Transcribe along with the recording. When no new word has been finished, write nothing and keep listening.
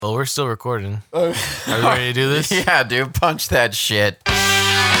But we're still recording. Are we ready to do this? Yeah, dude. Punch that shit.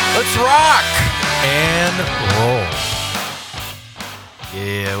 Let's rock. And roll.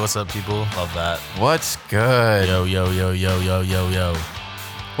 Yeah, what's up, people? Love that. What's good? Yo, yo, yo, yo, yo, yo, yo.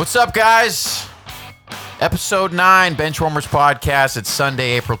 What's up, guys? Episode 9, Benchwarmers podcast. It's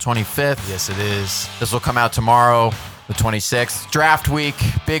Sunday, April 25th. Yes, it is. This will come out tomorrow, the 26th. Draft week,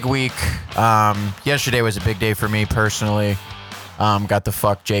 big week. Yesterday was a big day for me personally. Got the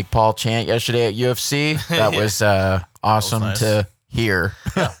fuck Jake Paul chant yesterday at UFC. That was awesome nice. to hear.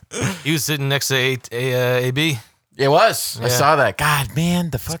 He was sitting next to AB. It was. I Yeah. saw that. God,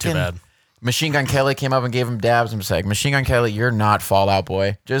 man, the Too fucking bad. Machine Gun Kelly came up and gave him dabs. I'm just like, Machine Gun Kelly, you're not Fallout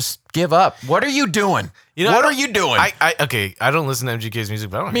Boy. Just give up. What are you doing? You know, what are you doing? Okay, I don't listen to MGK's music,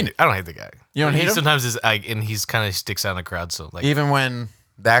 but I don't hate the guy. You don't hate him? Sometimes and he's kind of sticks out in the crowd. So like, Even when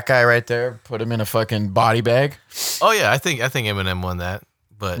that guy right there put him in a fucking body bag, oh yeah, I think Eminem won that,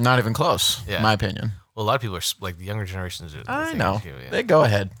 but not even close, Yeah. in my opinion. well, a lot of people are like the younger generations. I know. Yeah. They go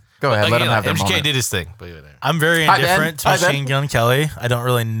ahead. Go ahead. Let him have their MGK moment. did his thing, but I'm very Hi, Ben. indifferent to Hi, Ben. Machine Gun Kelly. I don't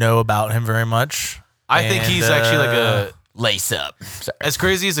really know about him very much. I think he's actually like a Lace up. Sorry. as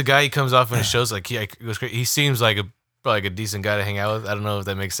crazy as a guy he comes off in his shows. Like he seems like a decent guy to hang out with. I don't know if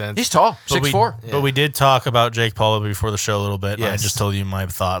that makes sense. He's tall, But 6'4". Yeah. But we did talk about Jake Paul before the show a little bit. And I Yes. just told you my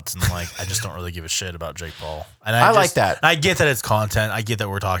thoughts, and like I just don't really give a shit about Jake Paul. And I like that. I get that it's content. I get that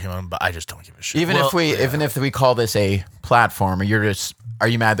we're talking about him, but I just don't give a shit. Even if we call this a platform, are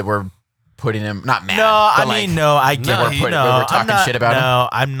you mad that we're putting him? Not mad. No, I but mean, no, I get No, it. he- we're I'm talking not- shit about him. No,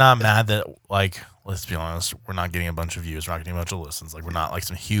 I'm not mad that, like, let's be honest, we're not getting a bunch of views. We're not getting a bunch of listens. Like, we're not like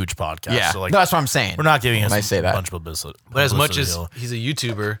some huge podcast. Yeah, So, like, no, that's what I'm saying. we're not giving us When I say a that. bunch of publicity. But as much as publicity. he's a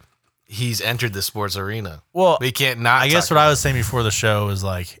YouTuber, he's entered the sports arena. Well, But he can't not. I guess talk what I about was saying before the show is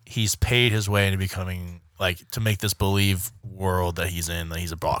like he's paid his way into becoming like to make this believe world that he's in that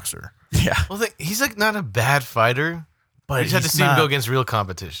he's a boxer. Yeah. it. Well, he's like not a bad fighter, But you just have to he's see him not- go against real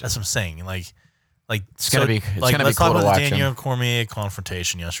competition. That's what I'm saying. Like It's gonna be let's cool talk to about watch the Daniel him. Cormier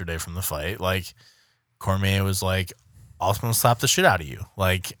confrontation yesterday from the fight. Like Cormier was like, "I'm gonna slap the shit out of you."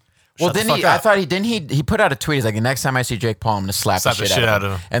 Like, Well, shut the didn't fuck he? I up. thought he put out a tweet. He's like, the next time I see Jake Paul, I'm gonna slap the shit out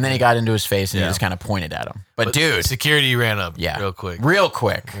of him. And then he got into his face and he Yeah. just kind of pointed at him. But dude, security ran up. yeah, real quick. real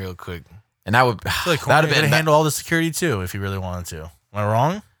quick, and that would I feel like that'd Cormier have could been handle all the security too if he really wanted to. Am I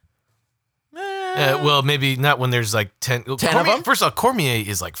wrong? Well, maybe not when there's like 10 of Cormier, them? First off, Cormier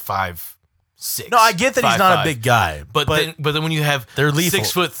is like 5'6". No, I get that he's not 5'5". a big guy, But then when you have they're lethal.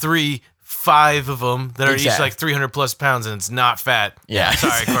 6'3", 5 of them that are each Exactly. like 300 plus pounds, and it's not fat. Yeah.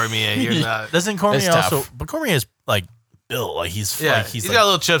 Sorry, Cormier, you're not. doesn't Cormier It's tough. also? But Cormier is like built like he's Yeah, like he's like, got a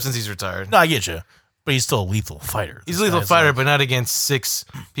little chub since he's retired. No, I get you, but he's still a lethal fighter. He's This a lethal guy's fighter, like- but not against 6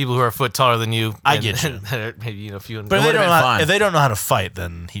 people who are a foot taller than you. I and- get you. that are maybe a few. But if they, would've don't been know fun. if they don't know how to fight,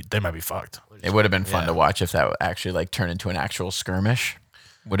 then they might be fucked. It would have been fun Yeah. to watch if that would actually like turned into an actual skirmish.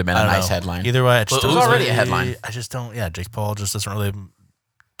 Would have been I a don't nice know. headline. Either way, it just Well, it was doesn't already a really- headline. I just don't. Yeah, Jake Paul just doesn't really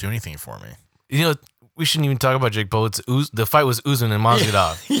do anything for me. You know, we shouldn't even talk about Jake Paul. The fight was Usman and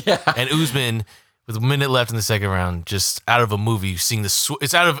Masvidal. Yeah. And Usman, with a minute left in the second round, just out of a movie, seeing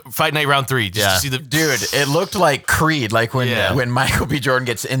it's out of Fight Night Round 3. Just Yeah. to see the Dude, it looked like Creed. Like when Yeah. when Michael B. Jordan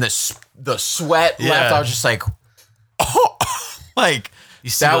gets in the sweat left, Yeah. I was just like, oh, like You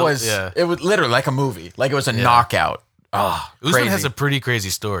see that the- was yeah. it was literally like a movie. Like it was a knockout. Oh, Usman crazy. has a pretty crazy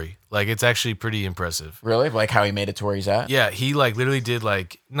story. Like it's actually pretty impressive. Really? Like how he made it to where he's at? Yeah, he like literally did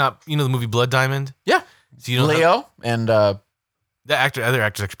like not the movie Blood Diamond. Yeah. So you know Leo and that other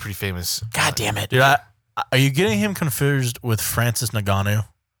actor's actually pretty famous. God damn it. Dude, are you getting him confused with Francis Ngannou?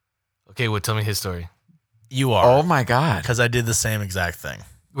 Okay, well, tell me his story. You are. Oh my God. Because I did the same exact thing.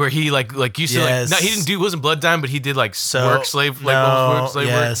 Where he like used to Yes. like it wasn't Blood Diamond, but he did like slave work.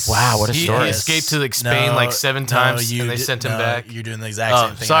 yes. Wow, what a He story. escaped to like Spain like 7 times, and they sent him back. You're doing the exact Oh,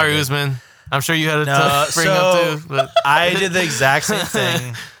 same thing. sorry, I did. Usman. I'm sure you had a No, tough bring up too. But I did the exact same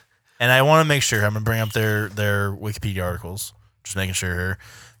thing, and I want to make sure I'm gonna bring up their Wikipedia articles, just making sure,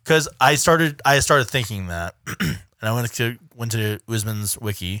 because I started thinking that, and I went to Usman's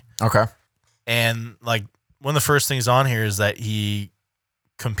wiki, Okay. and like one of the first things on here is that he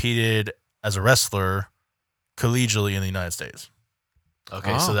competed as a wrestler collegially in the United States.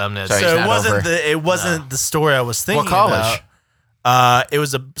 okay, Oh. so I'm not. So he's So not over. it wasn't the story I was thinking What college? about. It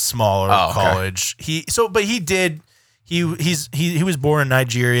was a smaller Oh, okay. college. He was born in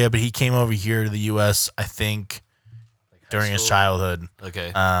Nigeria, but he came over here to the U.S. I think during his school? childhood. Okay,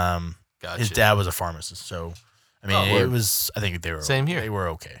 His gotcha. dad was a pharmacist, so I mean, Oh, it word. was. I think they were Same here. They were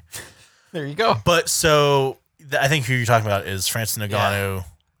okay. There you go. But so I think who you're talking about is Francis Ngannou.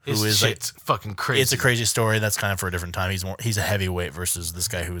 who is like fucking crazy. It's a crazy story. That's kind of for a different time. He's a heavyweight versus this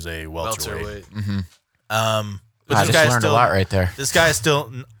guy who's a welterweight. But I this just guy learned a lot right there. This guy is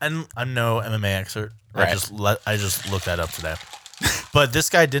still. I'm no MMA expert. Right. I just looked that up today. But this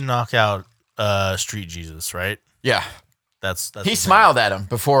guy did knock out Street Jesus, right? Yeah. That's he smiled at him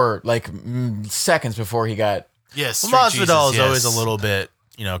before, like seconds before he got. Yes. Well, Masvidal is always a little bit,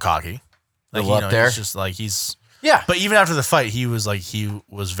 cocky. Like up there. He's just like he's. Yeah. But even after the fight, he was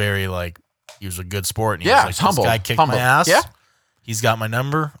very like he was a good sport. And he Yeah, was like, humble. This guy kicked Humble. my ass. Yeah. He's got my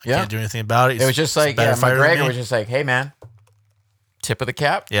number. I can't do anything about it. It was just like, McGregor was just like, hey, man, tip of the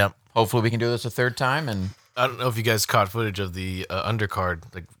cap. Yeah. Hopefully we can do this a third time. And I don't know if you guys caught footage of the undercard,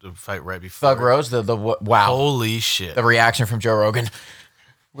 like the fight right before. Thug Rose, wow. Holy shit. The reaction from Joe Rogan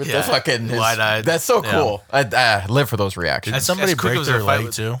with the fucking wide-eyed. That's so cool. I live for those reactions. Did somebody break their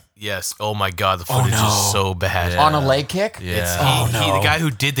leg too? Yes. Oh my god, the footage is so bad. On a leg kick? Yeah. The guy who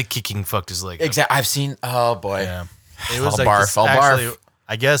did the kicking fucked his leg. Exactly. I've seen. Oh boy. Yeah. It was I'll like barf. this, I'll actually, barf.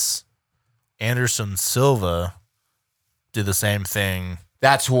 I guess Anderson Silva did the same thing.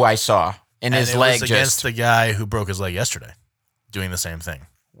 That's who I saw. And his leg was just against the guy who broke his leg yesterday, doing the same thing.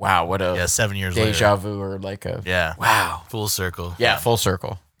 wow. What a 7 years later. deja vu or like a wow. Full circle. Yeah, full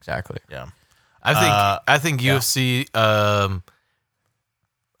circle. Exactly. Yeah. I think UFC.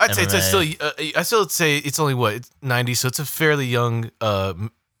 I'd say it's still. I still say it's only it's 90, so it's a fairly young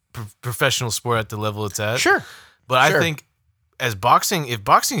professional sport at the level it's at. Sure. But I think if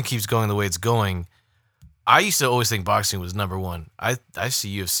boxing keeps going the way it's going, I used to always think boxing was number one. I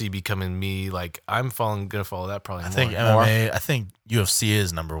see UFC becoming I'm gonna follow that probably. I think MMA. I think UFC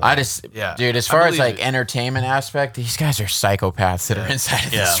is number one. Dude, as far as like entertainment aspect, these guys are psychopaths that are inside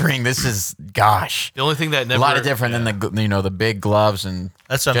of this ring. This is gosh. The only thing that a lot of different than the big gloves and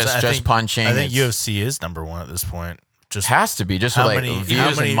that's what just, I'm saying. just punching. I think UFC is number one at this point. Just has to be just how for like many- views how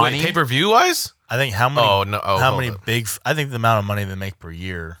and many- money. pay per view wise. I think how many? how many hold up. big? I think the amount of money they make per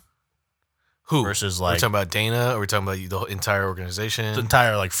year Who versus Are we like talking about Dana? Or are we talking about the whole entire organization? the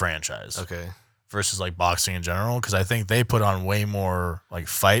entire like franchise. Okay. Versus like boxing in general, because I think they put on way more like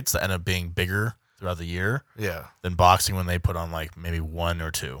fights that end up being bigger throughout the year Yeah. than boxing when they put on like maybe 1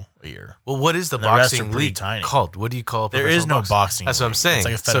 or 2 a year. Well, what is the And the rest boxing are pretty league tiny. called? What do you call? There is no boxing. That's what I'm league. saying. It's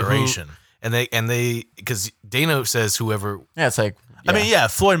like a So who- federation. and they because Dana says whoever. Yeah, it's like I mean, yeah,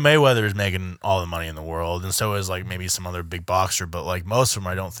 Floyd Mayweather is making all the money in the world, and so is like maybe some other big boxer, but like most of them,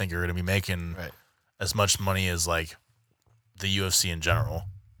 I don't think are going to be making as much money as like the UFC in general.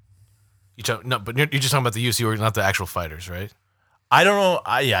 But you're just talking about the UFC or not the actual fighters, right? I don't know.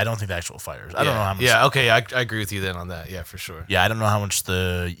 I don't think the actual fighters. I don't know how much. Yeah, okay, I agree with you then on that. Yeah, for sure. Yeah, I don't know how much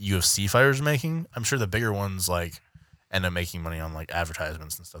the UFC fighters are making. I'm sure the bigger ones like end up making money on like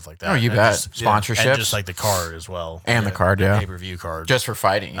advertisements and stuff like that. oh, you And bet just- sponsorships and just like the card as well, and the card, yeah, pay-per-view card. just for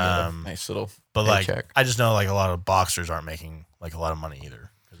fighting. You get a nice little But like, paycheck. I just know like a lot of boxers aren't making like a lot of money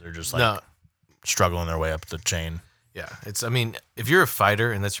either because they're just like struggling their way up the chain. Yeah, I mean, if you're a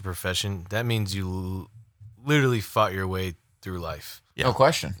fighter and that's your profession, that means you literally fought your way through life. Yeah. No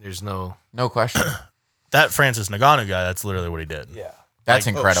question. There's no question. That Francis Ngannou guy, that's literally what he did. Yeah. That's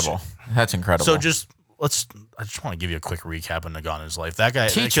Like, incredible. That's incredible. So I just want to give you a quick recap of Ngannou's life. That guy,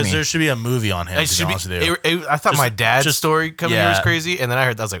 Teach because me. there should be a movie on him. It To be should honest be, with you. I thought my dad's story coming here was yeah. crazy, and then I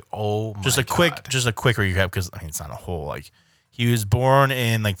heard that I was like, oh my just a quick recap because I mean it's not a whole like he was born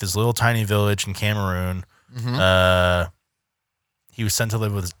in like this little tiny village in Cameroon. He was sent to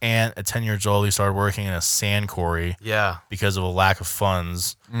live with his aunt at 10 years old. He started working in a sand quarry because of a lack of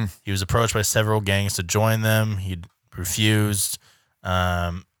funds. He was approached by several gangs to join them. He refused.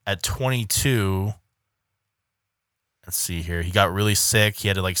 At 22, let's see here, he got really sick. He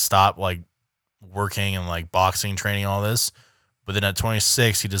had to like stop like working and like boxing training, all this. But then at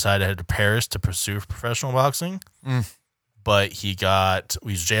 26, he decided to head to Paris to pursue professional boxing. But he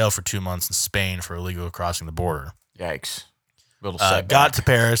was jailed for 2 months in Spain for illegal crossing the border. Yikes. Little Got to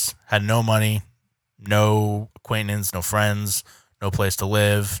Paris, had no money, no acquaintance, no friends, no place to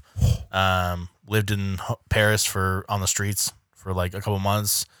live. Lived in Paris on the streets for like a couple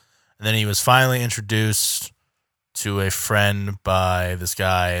months. And then he was finally introduced to a friend by this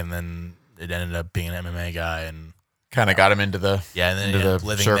guy, and then it ended up being an MMA guy, and kind of got him into the and then into he ended up the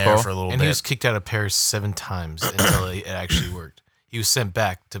living circle. there for a little And bit. he was kicked out of Paris 7 times until it actually worked. He was sent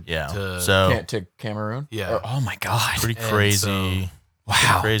back to to Cameroon. Yeah. Oh my god. Pretty crazy. Wow.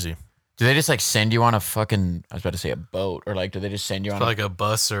 Pretty crazy. Do they just like send you on a fucking? I was about to say a boat, or like do they just send you on like a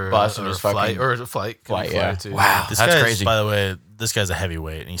bus or and a just flight fucking or a flight? Yeah. Too. Wow. This That's guy's, crazy. By the way, this guy's a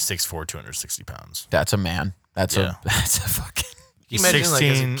heavyweight, and he's 6'4", 260 pounds. That's a man. That's Yeah. that's a fucking He's Imagine, like, as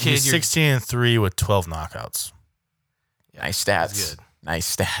a 16. kid, He's you're- 16-3 with 12 knockouts. nice stats. That's good.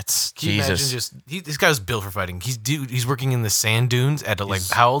 Nice stats. Can you Jesus. imagine this guy was built for fighting. He's working in the sand dunes at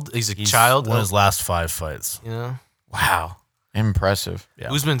how old? He's a child. Won his last 5 fights. You know? Wow. Impressive.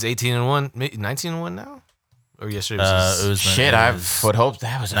 Yeah. Usman's 18-1, 19-1 now? Or yesterday was his... Usman Shit, I would hope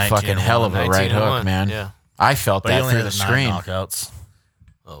that was a fucking hell of a right hook, man. Yeah. I felt But he that only through had the 9 screen. knockouts.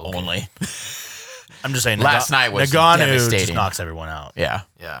 Oh, okay. Only. I'm just saying. Last night was Nagano devastating. just knocks everyone out. Yeah.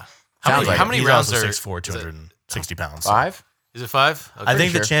 Yeah. Sounds like How many He's rounds also are... 6'4", 260 pounds. 5? Is it 5? Okay. I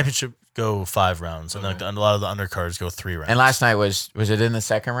think sure. the championship go 5 rounds, and like a lot of the undercards go 3 rounds. And last night was it in the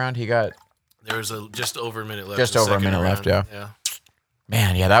second round? He got There was just over a minute left. Just in the over a second minute round. left, yeah.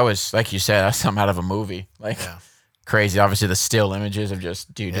 Man, yeah, that was like you said, that's something out of a movie. Like Yeah. crazy. Obviously the still images of just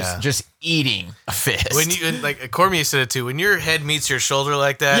Yeah. just eating a fist. When you like Cormier said it too. When your head meets your shoulder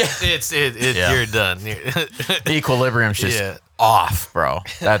like that, you're done. the equilibrium's just Yeah. off, bro.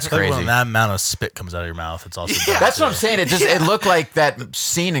 That's It's like crazy. when that amount of spit comes out of your mouth, it's also bad. That's what I'm saying. It looked like that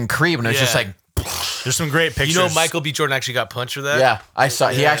scene in Creed when it was just Yeah. like There's some great pictures. You know, Michael B. Jordan actually got punched for that. yeah, I saw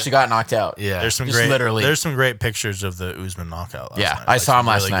he Yeah. actually got knocked out. Yeah. There's some Just great literally. There's some great pictures of the Usman knockout. Last Yeah, night. I saw some him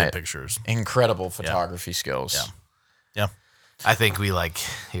last really night. Good pictures. Incredible photography skills. Yeah. Yeah. I think we like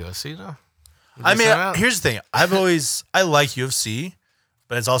UFC now. I mean, here's the thing. I like UFC,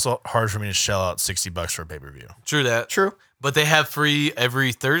 but it's also hard for me to shell out $60 for a pay-per-view. True that. True. But they have free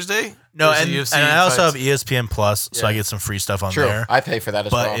every Thursday. No, There's and, the UFC and I also fights. have ESPN Plus, so Yeah. I get some free stuff on True. there. I pay for that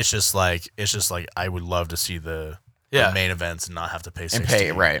as But well. it's just like I would love to see the main events and not have to pay $60. And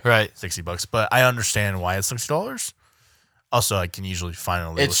pay right. Right. $60. But I understand why it's $60. Also, I can usually find an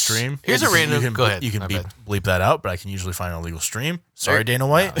illegal It's- stream. Here's a You random- can- go ahead. You can My beep, bad. bleep that out, but I can usually find an illegal stream. Sorry, Dana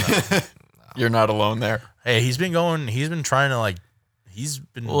White. You're not alone there. Hey, he's been trying to he's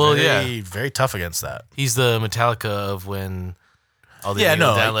been very tough against that. He's the Metallica of when all the Yeah,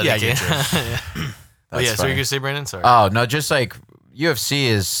 no, down I get came. you. Oh yeah, so funny. you're gonna say, Brandon? Sorry. Oh no, just like UFC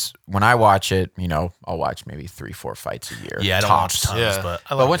is when I watch it, I'll watch maybe 3-4 fights a year. Yeah, I don't tops. watch tons, Yeah. but I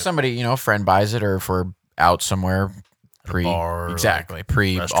But like when it. somebody, friend buys it, or if we're out somewhere pre bar or, exactly like,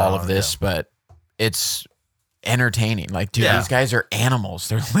 pre all restaurant, of this, but it's entertaining. Like, dude, Yeah. these guys are animals.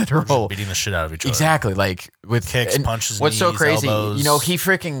 They're literal. beating the shit out of each other. Exactly, like with Kicks, and punches, What's so knees, crazy? elbows, He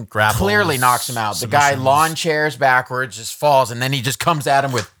freaking grapples, clearly knocks him out. The guy submissions. lawn chairs backwards, just falls, and then he just comes at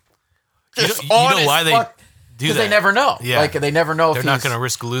him with. You just know on his why they fuck- do Because that? they never know. Yeah. Like they never know They're if not he's gonna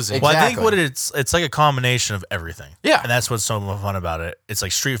risk losing. Exactly. Well, I think what it's like a combination of everything. Yeah. And that's what's so fun about it. It's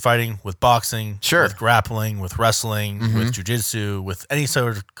like street fighting with boxing, Sure. with grappling, with wrestling, with jujitsu, with any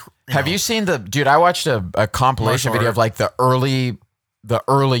sort of. Have you seen the dude? I watched a compilation Martial video of like the early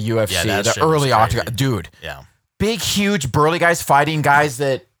UFC, Yeah, that the shit was early crazy. octagon. Dude, Yeah. big, huge, burly guys fighting guys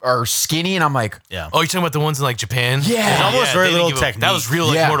that are skinny, and I'm like, Yeah. Oh, you're talking about the ones in like Japan? Yeah. There's almost very they didn't little give a- technique. That was real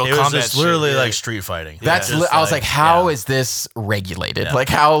like Yeah. Mortal It was Kombat. just literally shit, yeah. like street fighting. that's. Just I was like, how is yeah. this regulated? Yeah. Like,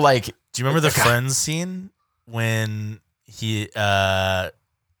 how like? Do you remember the Friends scene when he I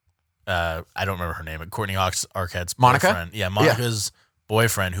don't remember her name, but Courtney Arquette's Monica? boyfriend. Yeah, Monica's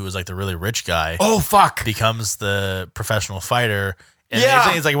boyfriend, who was like the really rich guy, Oh fuck! becomes the professional fighter. And Yeah. I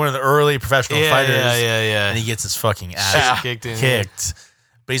think it's like one of the early professional fighters. Yeah. And he gets his fucking ass Yeah. Kicked in. kicked.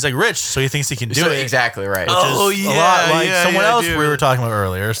 But he's like rich, so he thinks he can do So, it. exactly right. Which Oh, is a yeah, lot like yeah, someone yeah, I else do. we were talking about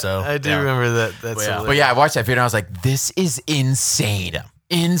earlier. So I do yeah. remember that. That's Yeah. But yeah, I watched that video and I was like, this is insane. Yeah.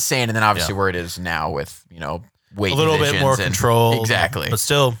 Insane. And then obviously Yeah. where it is now with, weight a little bit more divisions and- controlled. Exactly. But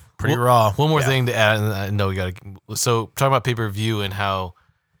still pretty raw. One more thing to add, and I know we got to. So talking about pay per view and how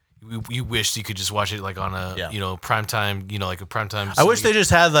you wished you could just watch it like on a prime time, like a prime time. I wish they just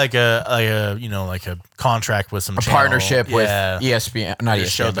had like a contract with some a channel. partnership with Yeah. ESPN, not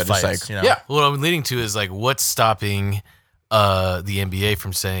Just ESPN, show the but just fights, like, you know? yeah. What I'm leading to is like what's stopping the NBA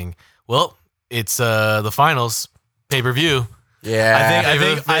from saying, well, it's the finals pay per view. Yeah.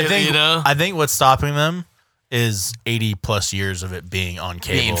 I think what's stopping them is 80 plus years of it being on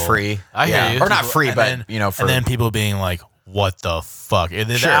cable, being free. I hear yeah. you. Or not free, and but, then, for. and then people being like, "What the fuck?" And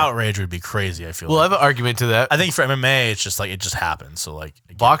then Sure. the outrage would be crazy. I feel. Well, I like. have an argument to that. I think for MMA, it's just like it just happens. So like,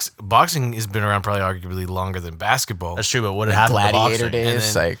 again, Boxing has been around probably arguably longer than basketball. that's true. But what happened to Gladiator boxing?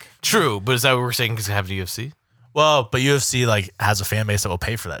 days, then- like, True, but is that what we're saying? Because it have the UFC? Well, but UFC like has a fan base that will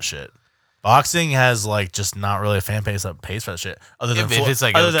pay for that shit. Boxing has like just not really a fan base that pays for that shit. Other than If it's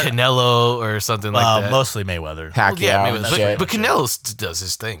like other a than, Canelo or something like that. mostly Mayweather. Pacquiao Well, yeah, maybe, and but, shit. but Canelo does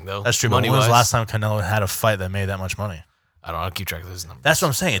his thing though. That's true. But when was Money-wise. the last time Canelo had a fight that made that much money? I don't know. I'll keep track of those numbers. That's what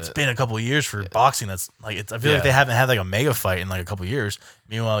I'm saying. It's been a couple of years for boxing. That's like I feel Yeah. like they haven't had like a mega fight in like a couple of years.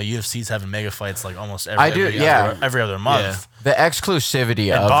 Meanwhile, UFC's having mega fights like almost I do, every other month. Yeah. the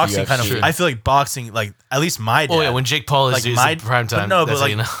exclusivity And of boxing UFC. kind of. I feel like boxing, like at least my dad. Oh yeah, when Jake Paul is like in my prime time. but no, but that's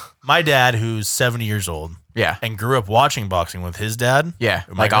like how you know. my dad, who's 70 years old, Yeah. and grew up watching boxing with his dad. Yeah.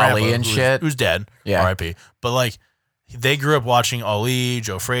 My Like Ali grandpa, and shit. Who's dead. Yeah. R.I.P. But like, they grew up watching Ali,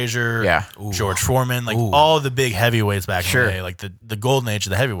 Joe Frazier, Yeah. George Foreman, like Ooh. all the big heavyweights back Sure. in the day, like the golden age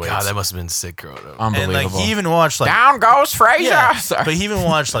of the heavyweights. God, that must have been sick growing up. and Unbelievable. like he even watched like Down goes Frazier. yeah, Sorry. but he even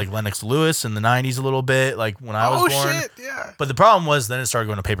watched like Lennox Lewis in the '90s a little bit, like when I was born. Shit, yeah. But the problem was then it started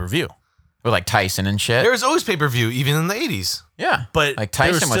going to pay per view. With like Tyson and shit. There was always pay-per-view, even in the 80s. Yeah. But like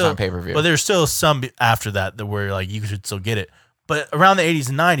there Tyson was still, on pay-per-view. But there's still some after that where like you could still get it. But around the 80s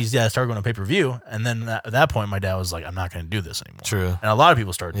and 90s, yeah, I started going to pay-per-view. And then at that point, my dad was like, I'm not going to do this anymore. True. And a lot of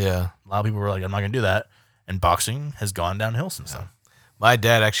people started. Yeah. A lot of people were like, I'm not going to do that. And boxing has gone downhill since then. My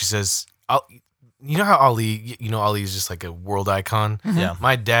dad actually says, you know how Ali, Ali is just like a world icon? Yeah.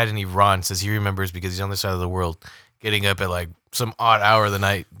 My dad in Iran says he remembers because he's on the side of the world, getting up at like some odd hour of the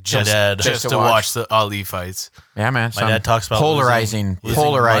night just to watch the Ali fights. Yeah, man. My dad talks about polarizing losing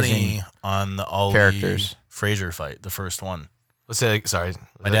money on the Ali characters. Frazier fight, the first one. Let's say, sorry.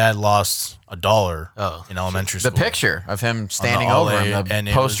 My dad lost $1 in elementary The school. picture of him on standing the over Ali, him, the and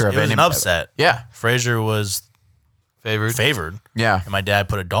poster it was of an upset. Yeah. Frazier was Favored. and my dad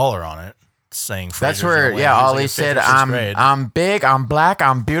put $1 on it, saying That's Frazier's where, gonna win. yeah, He was Ali like a said, fifth or sixth grade. I'm big, I'm black,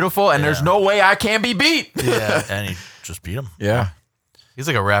 I'm beautiful, and there's Yeah. no way I can be beat. Yeah. and he just beat him. Yeah. He's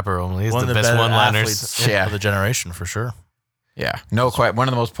like a rapper only. He's One the of the best better one-liners. athletes Yeah. of the generation for sure. Yeah. No quite. One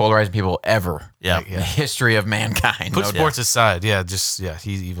of the most polarizing people ever Yeah, in the history of mankind. Put No sports aside. Yeah,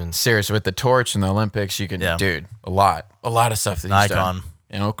 he's even. Serious with the torch and the Olympics, you can, Yeah. dude, a lot of stuff that an he's icon. done.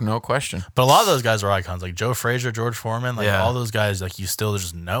 You know, no question. But a lot of those guys are icons, like Joe Frazier, George Foreman, like Yeah. all those guys. Like you still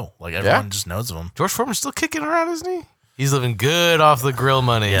just know, like everyone just knows of them. George Foreman's still kicking around, isn't he? He's living good off the grill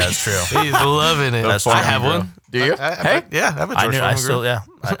money. Yeah, it's true. He's loving it. That's I true, have bro. one. Do you? Hey, yeah, I have a I George knew. I Foreman still, grill.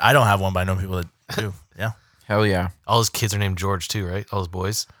 yeah. I don't have one, but I know people that do. Yeah, Hell yeah. All his kids are named George too, right? All his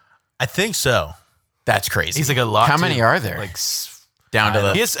boys. I think so. That's crazy. He's like a lot. How too. many are there? Like down to I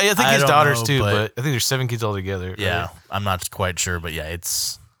the. he has, I think I his don't daughters know, too, but- but I think there's 7 kids altogether. Yeah, I'm not quite sure, but yeah,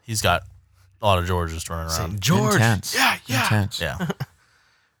 he's got a lot of Georges running around. George. Intense. Yeah. Intense. Yeah,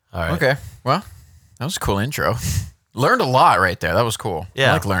 All right. Okay. Well, that was a cool intro. Learned a lot right there. That was cool. I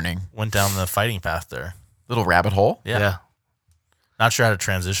Yeah. like learning. went down the fighting path there. Little rabbit hole. Yeah, not sure how to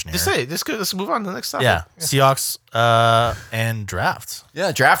transition here. Just say it. Let's move on to the next topic. Yeah, Seahawks and draft.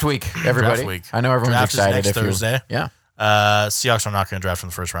 Yeah, draft week, everybody. Draft week. I know everyone's Draft is excited. next if you- Thursday. Yeah. Seahawks are not going to draft in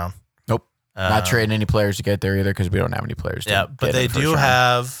the first round. Nope. Not trading any players to get there either because we don't have any players. To Yeah, get but in they the first do round.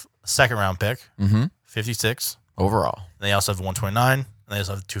 have a second round pick, Mm-hmm. 56. Overall. And they also have 129, and they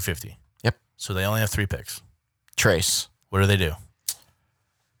also have 250. Yep. So they only have 3 picks. Trace. What do they do?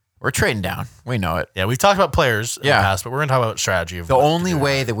 We're trading down. We know it. Yeah, we've talked about players in Yeah. the past, but we're going to talk about strategy. Of The what to only do.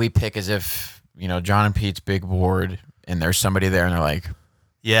 way that we pick is if, John and Pete's big board and there's somebody there and they're like,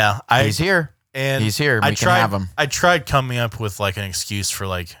 Yeah, he's here. And He's here. We can have him. I tried coming up with like an excuse for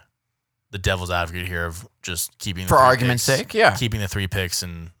like the devil's advocate here of just keeping the For 3 argument's picks, sake, yeah. keeping the 3 picks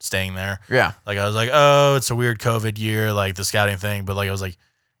and staying there. Yeah. Like I was like, oh, it's a weird COVID year, like the scouting thing. But like I was like,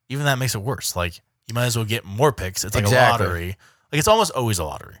 even that makes it worse. Like you might as well get more picks. It's like Exactly. a lottery. Like it's almost always a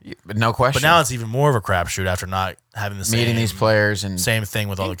lottery. But no question. But now it's even more of a crapshoot after not having the same meeting these players and same thing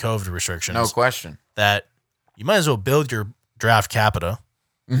with all the COVID restrictions. no question. That you might as well build your draft capita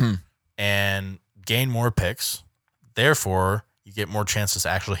Mm-hmm. and gain more picks. Therefore, you get more chances to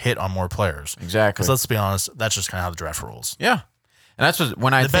actually hit on more players. Exactly. Because let's be honest, that's just kind of how the draft rolls. Yeah. And that's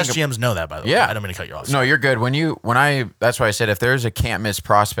when I The think best GMs know that, by the way. Yeah. I don't mean to cut you off. No, you're good. That's why I said if there's a can't miss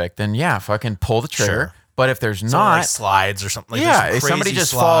prospect, then yeah, fucking pull the trigger. Sure. But if there's Someone, not, like slides or something. Like yeah, there's if some somebody crazy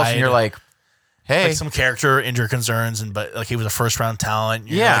just falls and slide, you're like, hey, like some character injury concerns, but like he was a first round talent.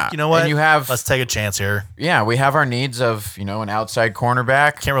 You're yeah, like, you know what? And you have, Let's take a chance here. yeah, we have our needs of an outside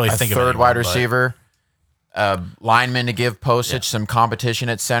cornerback, Can't really a think of third anyone, wide but- receiver, lineman to give Postage some competition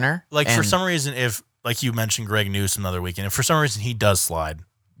at center. Like for And some reason, if like you mentioned Greg Newsom the other weekend, if for some reason he does slide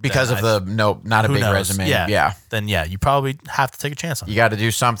because then of not a who big knows? resume, Yeah. then yeah, you probably have to take a chance on you it. got to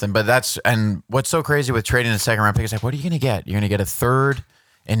do something. But and what's so crazy with trading a second round pick is like, what are you going to get? You're going to get a third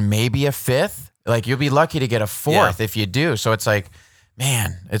and maybe a fifth. Like you'll be lucky to get a fourth if you do. So it's like,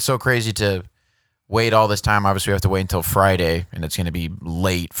 man, it's so crazy to wait all this time. Obviously, we have to wait until Friday, and it's going to be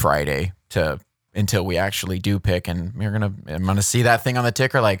late Friday until we actually do pick. And I'm gonna see that thing on the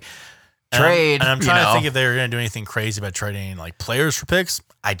ticker like trade. And I'm trying to think if they're going to do anything crazy about trading like players for picks.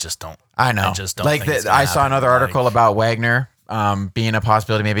 I just don't. I know. I just don't like think it's gonna I saw happen. another Like- article about Wagner being a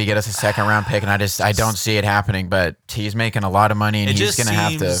possibility, maybe get us a second round pick, and I don't see it happening. But he's making a lot of money, and It he's just going to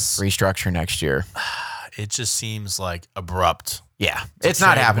have to seems- restructure next year. It just seems like abrupt. Yeah, it's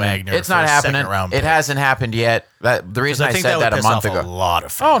not trade happening. Wagner It's for not a happening. second-round It pick. hasn't happened yet. The reason I think said that would a piss month off ago. a lot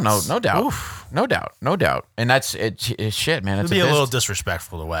of Oh fans. no doubt, no doubt. And that's it's shit, man. It'd It's be a business. little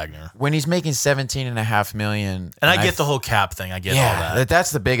disrespectful to Wagner. When he's making 17.5 million, And I get the whole cap thing. I get all that. That's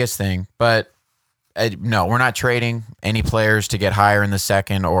the biggest thing. But no, we're not trading any players to get higher in the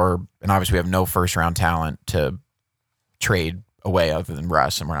second, and obviously we have no first round talent to trade away other than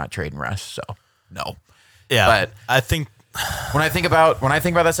Russ, and we're not trading Russ. So no. Yeah, But I think when I think about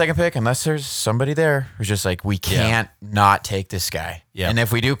that second pick, unless there's somebody there who's just like, we can't not take this guy. Yeah. And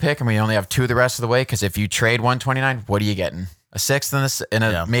if we do pick and we only have 2 the rest of the way, because if you trade 129, what are you getting? A 6th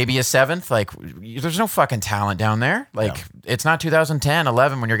and maybe a 7th? Like, there's no fucking talent down there. Like, it's not 2010,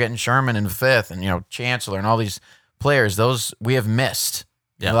 11 when you're getting Sherman in 5th and Chancellor and all these players. Those we have missed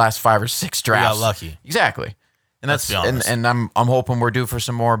in the last 5 or 6 drafts. got lucky. Exactly. And Let's be honest. and I'm hoping we're due for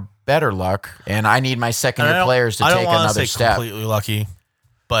some more better luck, and I need my second year players to take another I don't want to say step. completely lucky,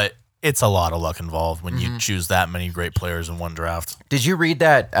 but it's a lot of luck involved when you choose that many great players in one draft. Did you read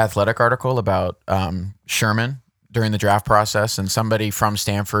that Athletic article about Sherman during the draft process? And somebody from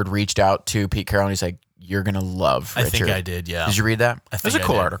Stanford reached out to Pete Carroll, and he's like, "You're gonna love Richard." I think I did. Yeah. Did you read that? I It was think a I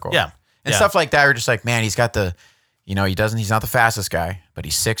cool did. article. Yeah. And Yeah. stuff like that. You're just like, man, he's got the, he's not the fastest guy, but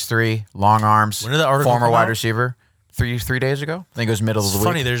he's 6'3", long arms. When did that article former come wide out? receiver. 3 days ago. I think it was middle of It's the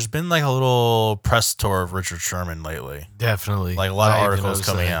funny. week. There's been like a little press tour of Richard Sherman lately. Definitely. Like a lot of I even articles noticed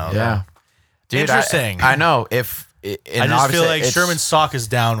coming that. out. Yeah. Dude, Interesting. I know. I just feel like Sherman's stock is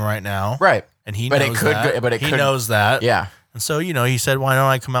down right now. right. And he But knows it could that. go- but it he could- knows that. Yeah. And so, he said, why don't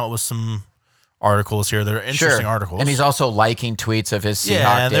I come out with some articles here? They're interesting articles. And he's also liking tweets of his Seahawks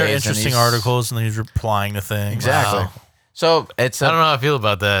and they're days, interesting articles, and then he's replying to things. Exactly. Wow. So I don't know how I feel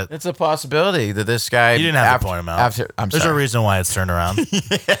about that. it's a possibility that this guy. You didn't have to point him out. There's a sorry. reason why it's turned around.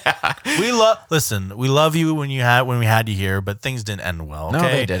 We love you when we had you here, but things didn't end well. Okay? No,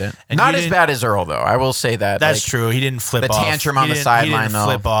 they didn't. And Not you as didn't- bad as Earl, though. I will say that. That's true. He didn't flip the off. tantrum on He the didn't- sideline, He didn't though.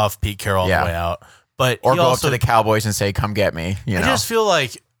 flip off Pete Carroll on Yeah. the way out. But Or he go also, up to the Cowboys and say, "Come get me." I just feel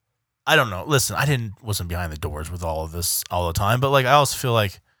like, I don't know. Listen, wasn't behind the doors with all of this all the time, but like I also feel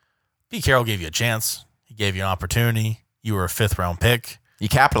like Pete Carroll gave you a chance. He gave you an opportunity. You were a 5th round pick. You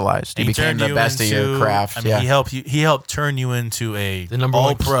capitalized. You He became turned the you best of your into- craft. I mean, yeah. he helped turn you into The number all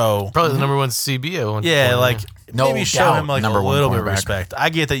one pro. Probably the number 1 CB at one Yeah, point. like No maybe show doubt, him like a number one little bit of cornerback. respect. I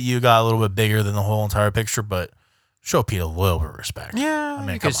get that you got a little bit bigger than the whole entire picture, but show Pete a little bit of respect. Yeah, I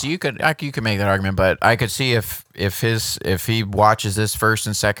mean, because come you could make that argument, but I could see if he watches this first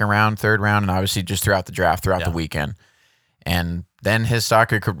and second round, third round, and obviously just throughout the draft, throughout the weekend, and then his stock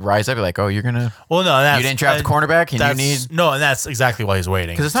could rise up. Like, oh, you're gonna. Well, no, that's, You didn't draft a cornerback, and you need. no, and that's exactly why he's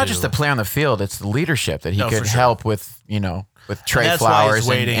waiting. Because it's not to- just the play on the field; it's the leadership that he No, could for sure. help with. With and Trey that's why Flowers he's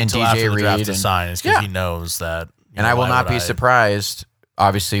waiting and until after DJ the draft Reed to and sign is because Yeah. he knows that. And I will why not would be surprised,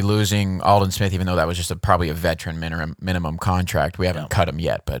 obviously, losing Alden Smith, even though that was just probably a veteran minimum contract. We haven't cut him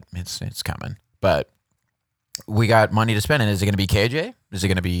yet, but it's coming. But we got money to spend. And is it going to be KJ? Is it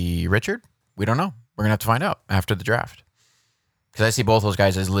going to be Richard? We don't know. We're going to have to find out after the draft. Because I see both those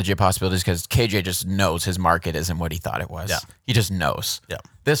guys as legit possibilities because KJ just knows his market isn't what he thought it was. Yeah. He just knows. Yeah.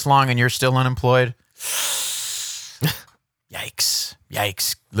 This long and you're still unemployed?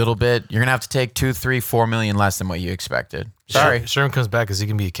 Yikes. Little bit. You're going to have to take 2, 3, 4 million less than what you expected. Sorry. Sherman comes back. Is he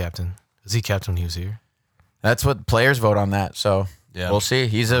gonna be a captain? Is he captain when he was here? That's what players vote on that. So Yeah. we'll see.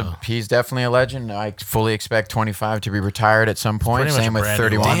 He's definitely a legend. I fully expect 25 to be retired at some point. pretty much Same a with brand new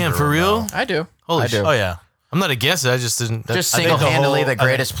 31. locker Damn, for room real? now. I do. Holy I do. shit. Oh yeah, I'm not against it. I just didn't. Just I think the single-handedly whole- the I think-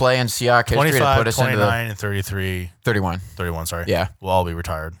 greatest play in Seahawks history to 25, put us into the 29, and 33, 31. 31, sorry. Yeah. We'll all be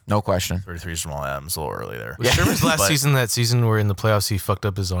retired. No question. 33 is Jamal Adams, a little early there. Was Sherman's last But- season that season where in the playoffs he fucked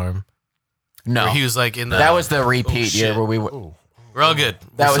up his arm? No. Where he was like in the. That was the repeat year shit. where we We're all good.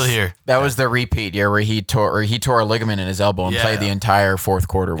 that We're was still here. That was the repeat year where he tore a ligament in his elbow and Yeah. played the entire fourth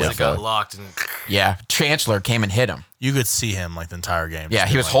quarter It with got locked and. Yeah, Chancellor came and hit him. You could see him like the entire game. Yeah, just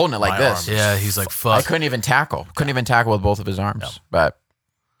he being was holding it like my this. arm is- Yeah, he's like I fuck. couldn't even tackle. With both of his arms. But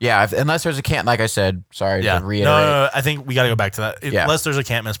yeah, unless there's a can't, like I said, sorry Yeah. to reiterate, No, I think we got to go back to that. Yeah. Unless there's a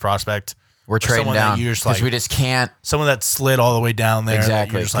can't miss prospect. we're trading someone that down you just, because like- we just can't. Someone that slid all the way down there. that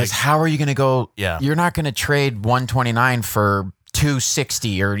Exactly. You're just Because like, how are you going to go? Yeah. You're not going to trade 129 for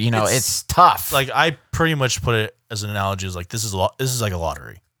 260 or It's- it's tough. like I pretty much put it as an analogy is like this is like a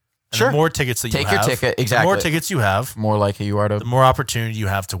lottery. And Sure. The more tickets that you Take have, your ticket. The Exactly. more tickets you have, more likely you are the to. more opportunity you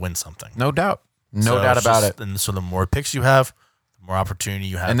have to win something. No doubt. No So doubt it's about just- it. And so the more picks you have, the more opportunity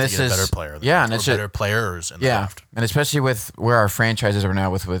you have And to this get a is- better player. yeah, and or it's just- better players in the Yeah, draft. and especially with where our franchises are now,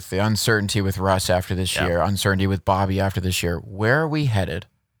 with the uncertainty with Russ after this Yeah. year, uncertainty with Bobby after this year, where are we headed?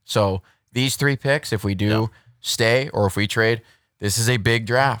 So these 3 picks, if we do stay or if we trade, This is a big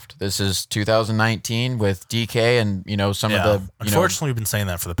draft. This is 2019 with DK and, some of the... Unfortunately, we've been saying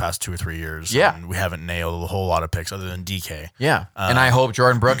that for the past 2 or 3 years. Yeah. And we haven't nailed a whole lot of picks other than DK. Yeah. And I hope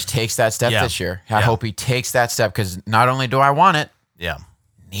Jordan Brooks takes that step this year. I hope he takes that step because not only do I want it,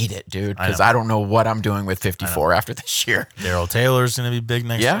 need it, dude, because I don't know what I'm doing with 54 after this year. Daryl Taylor's going to be big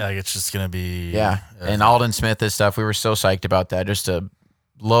next year. Like, it's just going to be... Yeah. And Alden Smith, this stuff, we were so psyched about that. Just a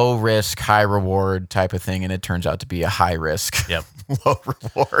low risk, high reward type of thing, and it turns out to be a high risk, low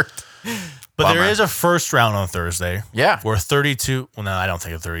reward. But there is a first round on Thursday. Yeah. Where 32... Well, no, I don't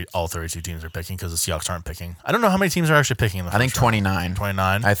think all 32 teams are picking because the Seahawks aren't picking. I don't know how many teams are actually picking in the first round. 29.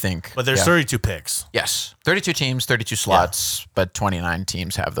 29? I think. But there's 32 picks. Yes. 32 teams, 32 slots, but 29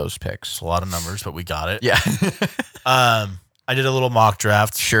 teams have those picks. It's a lot of numbers, but we got it. Yeah. I did a little mock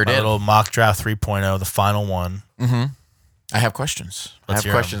draft. Sure did. A little mock draft 3.0, the final one. Mm-hmm. I have questions. I have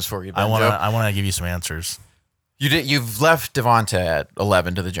questions for you, Benjo. I want to give you some answers. You've left Devonta at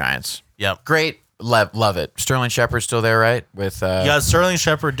 11 to the Giants. Yep. Great. Love it. Sterling Shepard's still there, right? With you got Sterling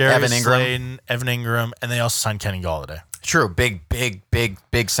Shepard, Darius Evan Slayton, Evan Ingram, and they also signed Kenny Galladay. True.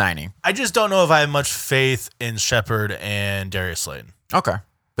 Big signing. I just don't know if I have much faith in Shepard and Darius Slayton. Okay.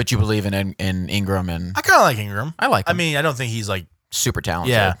 But you believe in Ingram and... I kind of like Ingram. I like him. I mean, I don't think he's like... super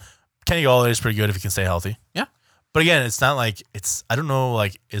talented. Yeah. Kenny Galladay is pretty good if he can stay healthy. Yeah. But again, it's not like it's... I don't know,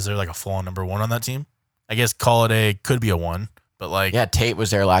 like, is there like a full-on number one on that team? I guess Galladay could be a one, but like... Yeah, Tate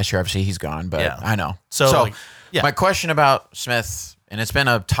was there last year. Obviously, he's gone, but I know. So like, my question about Smith, and it's been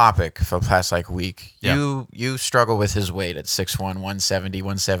a topic for the past like week. Yeah. You struggle with his weight at 6'1", 170,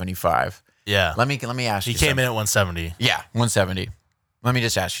 175. Yeah. Let me ask you He came something. in at 170. Yeah, 170. Let me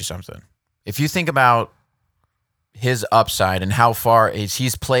just ask you something. If you think about his upside and how far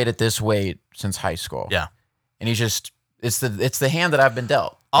he's played at this weight since high school. Yeah. And he's just it's the hand that I've been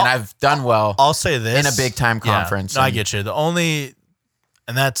dealt. And I've done well. I'll say this. In a big time conference. No, I get you. And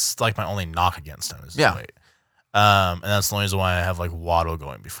that's like my only knock against him is his weight. And that's the only reason why I have like Waddle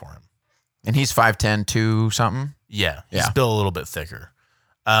going before him. And he's 5'10", 2 something. Yeah. He's built a little bit thicker.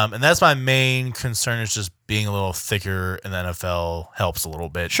 And that's my main concern is just being a little thicker in the NFL helps a little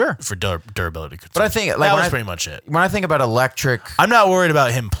bit. Sure. For durability. But I think like that was pretty much it. When I think about electric, I'm not worried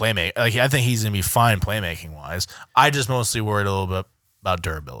about him playmaking. Like I think he's gonna be fine playmaking wise. I just mostly worried a little bit about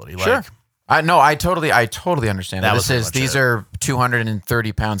durability. Like, sure. I totally understand that. These are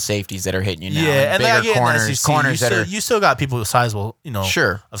 230-pound safeties that are hitting you now. Yeah, and bigger corners that are you still got people sizable,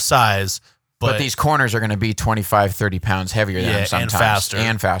 sure, of size. But these corners are going to be 25, 30 pounds heavier than them sometimes.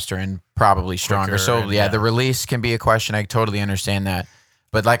 And faster and probably stronger. So, the release can be a question. I totally understand that.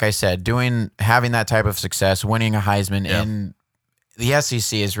 But like I said, having that type of success, winning a Heisman in the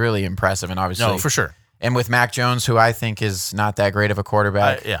SEC is really impressive. And obviously... No, for sure. And with Mac Jones, who I think is not that great of a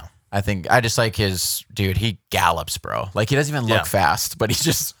quarterback. I just like he gallops, bro. Like, he doesn't even look fast, but he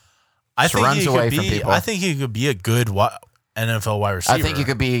just runs away from people. I think he could be a good NFL wide receiver. I think he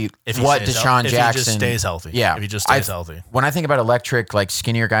could be what Deshaun Jackson... If he just stays healthy. Yeah. If he just stays healthy. When I think about electric, like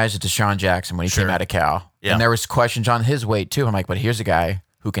skinnier guys, it's Deshaun Jackson when he came out of Cal. Yeah. And there was questions on his weight too. I'm like, but here's a guy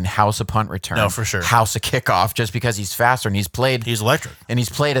who can house a punt return. No, for sure. House a kickoff just because he's faster and he's electric. And he's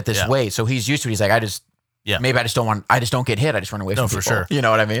played at this weight. So he's used to it. He's like, maybe I just don't get hit. I just run away from people. No, for sure. You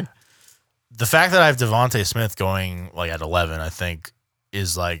know what I mean? The fact that I have Devontae Smith going like at 11, I think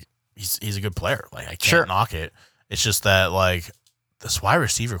is like, he's a good player. Like I can't knock it. It's just that like, this wide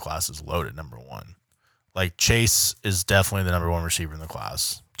receiver class is loaded, number one. Like, Chase is definitely the number one receiver in the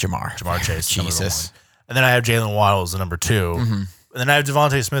class. Jamar Chase. Jesus. And then I have Jalen Waddle as the number 2. Mm-hmm. And then I have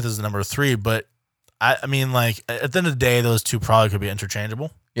Devontae Smith as the number 3. But, I mean, like, at the end of the day, those two probably could be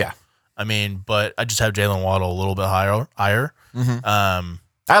interchangeable. Yeah. I mean, but I just have Jalen Waddle a little bit higher. Mm-hmm.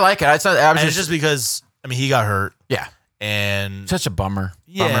 I like it. It's just because, I mean, he got hurt. Yeah. And such a bummer.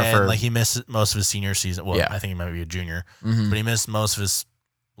 Yeah, like he missed most of his senior season. Well, I think he might be a junior, but he missed most of his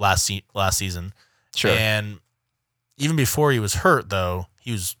last season. Sure. And even before he was hurt, though,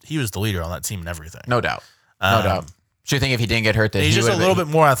 he was the leader on that team and everything. No doubt. No doubt. So you think if he didn't get hurt, that he's just a little bit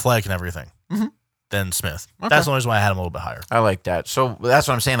more athletic and everything than Smith. Okay. That's the only reason why I had him a little bit higher. I like that. So that's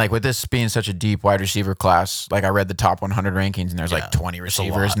what I'm saying. Like with this being such a deep wide receiver class, like I read the top 100 rankings and there's like 20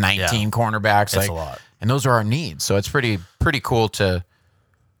 receivers, 19 cornerbacks. It's a lot. And those are our needs. So it's pretty cool to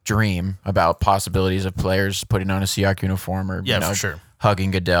dream about possibilities of players putting on a Seahawks uniform or for sure.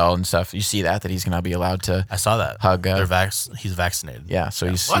 Hugging Goodell and stuff. You see that he's going to be allowed to. I saw that hug. He's vaccinated. Yeah, so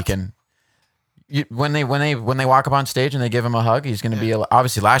he can. When they walk up on stage and they give him a hug, he's going to be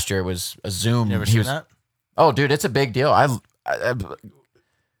obviously last year it was a Zoom. You ever seen that? Oh, dude, it's a big deal.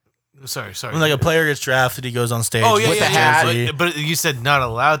 Sorry. When like a player gets drafted, he goes on stage with the hat. But you said not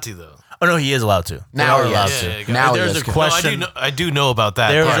allowed to though. Oh no, he is allowed to. Now They are he allowed is. to. Yeah, Now he there's is. a No, question. I do know about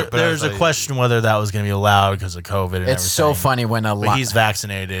that. There's a question whether that was going to be allowed because of COVID. And It's so everything. funny when But he's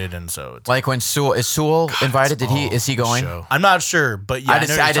vaccinated, and so it's, like when Sewell invited. Is he going? Show. I'm not sure, but yeah,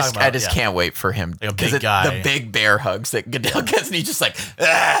 I just can't wait for him. Like a 'Cause big guy. The big bear hugs that Goodell gets, and he's just like,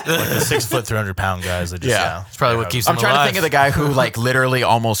 ah. like the 6 foot, 300-pound guys. That just, Yeah. It's probably what keeps I'm him trying alive. to think of the guy who like literally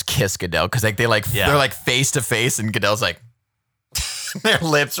almost kissed Goodell because like they're like face to face, and Goodell's like their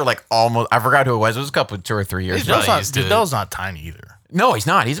lips are like almost. I forgot who it was. It was a couple, 2 or 3 years. He's ago. probably used to it. Goodell's not tiny either. No, he's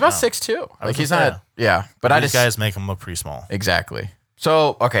not. He's about 6'2". Like was he's gonna not. Yeah, but I These just guys make him look pretty small. exactly.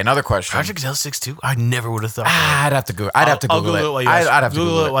 So okay, another question. Roger Goodell 6'2"? I never would have thought that. I'd have to go. I'd have to I'll Google it. while you I'd ask- have to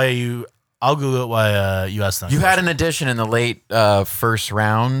Google Google it it. while you. I'll Google it while you ask them. You had an addition in the late first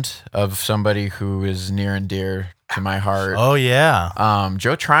round of somebody who is near and dear to my heart. Oh yeah.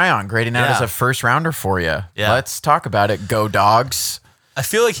 Joe Tryon grading out Yeah. as a first rounder for you. Yeah. Let's talk about it. Go Dogs. I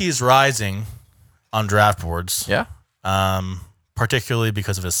feel like he's rising on draft boards. Yeah. Particularly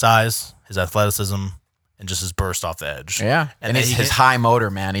because of his size, his athleticism, and just his burst off the edge. Yeah. And that his, he his can- high motor,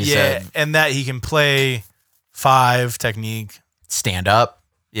 man. He's and that he can play 5 technique. stand up.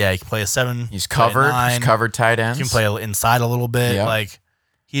 Yeah, he can play a 7. He's play a covered. 9. He's covered tight ends. He can play inside a little bit. Yep. Like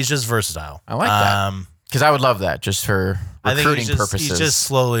he's just versatile. I like that. Because I would love that just for I think recruiting purposes. he's just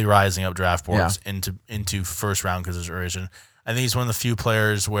slowly rising up draft boards into first round consideration. I think he's one of the few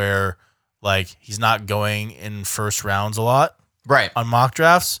players where like he's not going in first rounds a lot right. on mock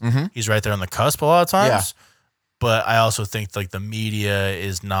drafts. Mm-hmm. He's right there on the cusp a lot of times. Yeah. But I also think like the media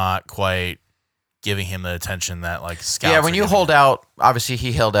is not quite giving him the attention that like scouts. Yeah, when are you giving hold him. out, obviously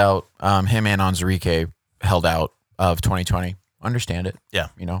he held out. Him and Onzarike held out of 2020. Understand it. Yeah.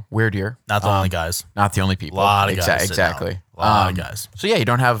 You know, weird year. Not the only guys. Not the only people. Lot of guys sitting Exactly. out. Lot of guys. So yeah, you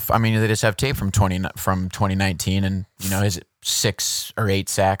don't have. I mean, they just have tape from 2019, and you know, is it 6 or 8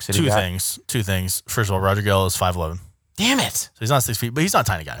 sacks? That he got? Two things. First of all, Roger Goodell is 5'11", so Damn it! he's not 6 feet, but he's not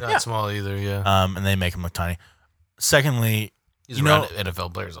a tiny guy. Not small either, yeah. And they make him look tiny. Secondly, He's you around know,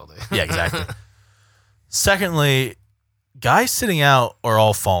 NFL players all day. yeah, exactly. Secondly, guys sitting out are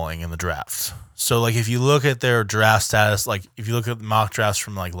all falling in the draft. So like if you look at their draft status, like if you look at mock drafts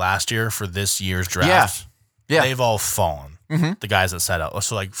from like last year for this year's draft, Yeah. they've all fallen. Mhm. The guys that sat out.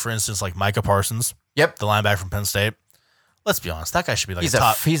 So like for instance, like Micah Parsons, Yep. the linebacker from Penn State. Let's be honest, that guy should be like He's a a-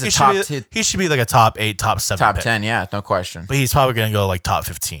 top. he's a he top should be, t- he should be like a top 8, top 7, Top pick. 10. Yeah, no question. But he's probably going to go like top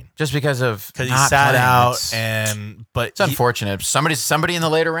 15 Just because of because he not sat playing, out it's but it's unfortunate. Somebody in the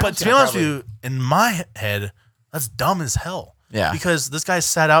later rounds. But to be honest with you, in my head, that's dumb as hell. Yeah. Because this guy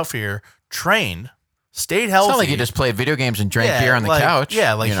sat out for a year, trained, stayed healthy. it's not like he just played video games and drank beer on the like- couch.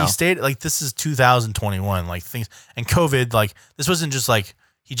 Yeah, like you know? he stayed. Like this is 2021. Like things and COVID. Like this wasn't just like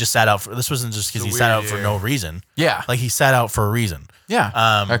he just sat out for. This wasn't just because It's he a sat out weird for year. no reason. Yeah. Like he sat out for a reason. Yeah.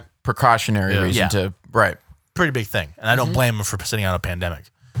 A precautionary reason Yeah. to right. Pretty big thing, and I don't blame him for sitting out a pandemic.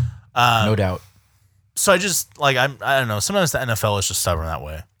 No doubt. So I just like I don't know. Sometimes the NFL is just stubborn that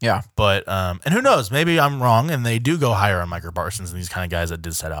way. Yeah. But and who knows? Maybe I'm wrong, and they do go higher on Micah Parsons and these kind of guys that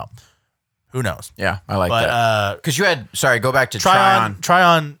did set out. Who knows? Yeah. I like that. But Because you had, sorry, go back to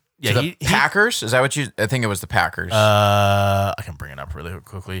Tryon. Yeah, to the Packers. Is that what you? I think it was the Packers. I can bring it up really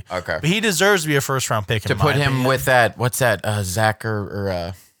quickly. Okay. But he deserves to be a first round pick. to in put my him opinion. with that. What's that? Zach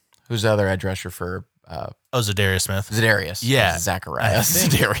or who's the other edge rusher for Zadarius Smith. Zadarius? Yeah. Zacharias. I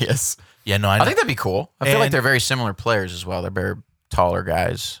think- Zadarius. Yeah, no, I know. I think that'd be cool. I feel like And- they're very similar players as well. They're very taller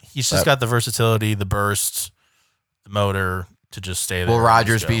guys. He's just got the versatility, the burst, the motor to just stay there. Will and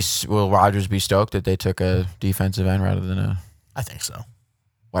Rodgers just go. be? Will Rodgers be stoked that they took a defensive end rather than a I think so.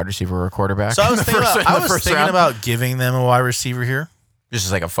 wide receiver or a quarterback? So I was in the thinking, first- about, in I the was first thinking round? about giving them a wide receiver here, This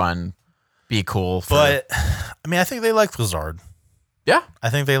is like a fun, be cool. For, but I mean, I think they like Lazard. yeah. I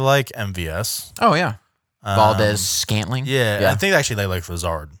think they like MVS. Oh yeah. Um, Valdez Scantling. Yeah, I think actually they like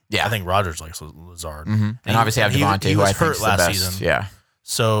Lazard. Yeah. I think Rodgers likes Lazard. Mhm. And obviously have he- Devontae, he who was I think hurt is the last best. season. Yeah.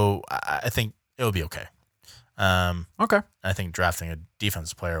 So I think it'll be okay. Okay. I think drafting a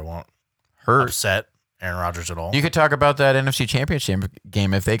defensive player won't Hurt. upset Aaron Rodgers at all. You could talk about that NFC Championship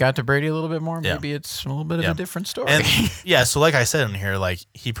game. If they got to Brady a little bit more, Yeah. maybe it's a little bit of Yeah. a different story. And yeah, so like I said in here, like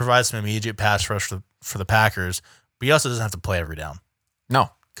he provides some immediate pass rush for the Packers, but he also doesn't have to play every down no.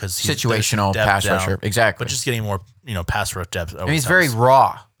 because Situational pass rusher. Exactly. but just getting more pass rush depth. and he's very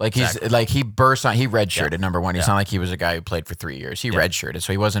raw. Like he's Exactly. like he burst on. He redshirted number one. He's Yeah. not like he was a guy who played for 3 years. He Yeah. redshirted,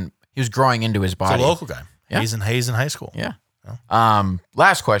 so he wasn't. He was growing into his He's a body. local guy. Yeah. He's in high school. Yeah. Yeah.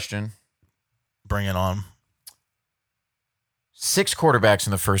 Last question. Bring it on. 6 quarterbacks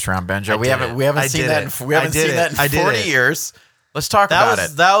in the first round, Benjo. We did haven't it. we haven't I seen did that. it. We haven't I did seen that it. in I did 40 it. years. Let's talk That about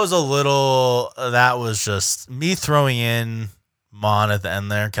was it. that was a little. That was just me throwing in Mon at the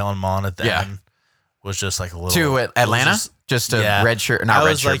end there, Kellen Mond at the Yeah. end was just like a little To Atlanta, just a red shirt, not I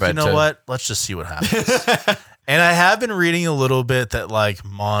red was shirt, like, but you know what? Let's just see what happens. And I have been reading a little bit that like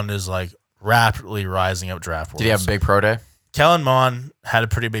Mond is like rapidly rising up draft boards. Did he have a big pro day? Kellen Mond had a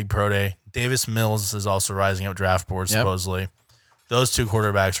pretty big pro day. Davis Mills is also rising up draft boards, supposedly. Those two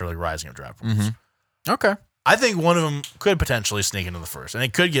quarterbacks are like rising up draft boards. Mm-hmm. Okay. I think one of them could potentially sneak into the first, and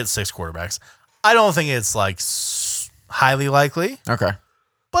it could get 6 quarterbacks. I don't think it's like highly likely, Okay.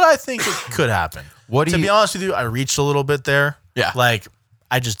 but I think it could happen. To be honest with you, I reached a little bit there. Yeah. Like,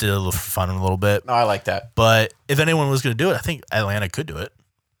 I just did it a little for fun a little bit. No, I like that. But if anyone was going to do it, I think Atlanta could do it.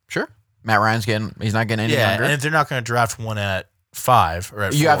 Sure. Matt Ryan's he's not getting any younger. And if they're not going to draft one at 5 or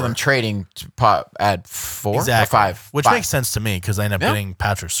at 4. You have them trading to pop at 4 exactly. or 5. Which 5. makes sense to me because they end up getting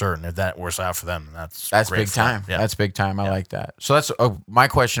Patrick Certain. If that works out for them, that's great big for them. time. Yeah. That's big time. I like that. So that's my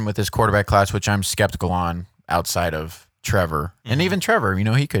question with this quarterback class, which I'm skeptical on outside of Trevor. And even Trevor,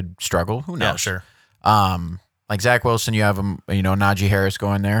 he could struggle. Who knows? Yeah, sure. Like Zach Wilson, you have him, Najee Harris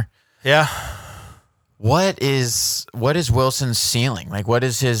going there. Yeah. What is Wilson's ceiling? Like,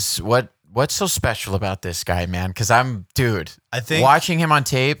 what's so special about this guy, man? Because I think watching him on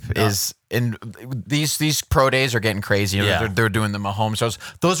tape is in these pro days are getting crazy. They're doing the Mahomes shows.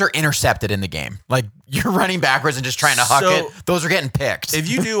 Those are intercepted in the game. Like, you're running backwards and just trying to huck it. Those are getting picked. If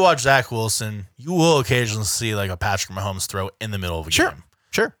you do watch Zach Wilson, you will occasionally see like a Patrick Mahomes throw in the middle of a game.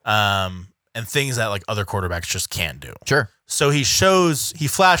 Sure. And things that like other quarterbacks just can't do. Sure. So he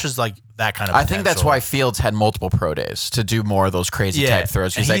flashes like that kind of potential. I think that's why Fields had multiple pro days to do more of those crazy type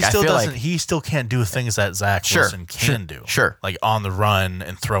throws. And he still can't do things that Zach Wilson can do. Sure. Like on the run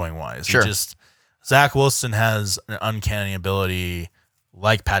and throwing wise. Sure. Zach Wilson has an uncanny ability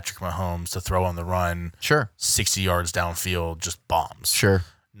like Patrick Mahomes to throw on the run. Sure. 60 yards downfield, just bombs. Sure.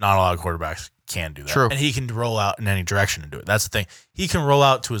 Not a lot of quarterbacks can do that. True. And he can roll out in any direction and do it. That's the thing. He can roll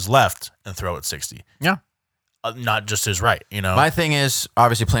out to his left and throw at 60. Yeah. Not just his right, My thing is,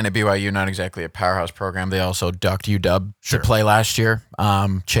 obviously playing at BYU, not exactly a powerhouse program. They also ducked UW to play last year.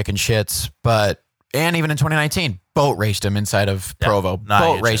 Chicken shits. And even in 2019, boat raced him inside of Provo.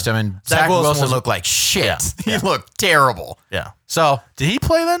 Boat raced him, and Zach Wilson looked like shit. Yeah. He looked terrible. Yeah. So, did he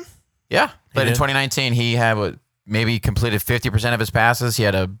play then? Yeah. But in 2019, he had maybe completed 50% of his passes. He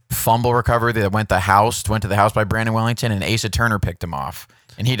had a fumble recovery that went to the house by Brandon Wellington, and Asa Turner picked him off.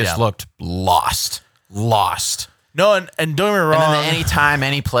 And he just looked lost. No, and don't get me wrong. And then anytime,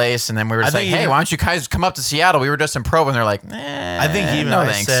 any place, and then we were just like, hey, why don't you guys come up to Seattle? We were just in Provo, and they're like, I think even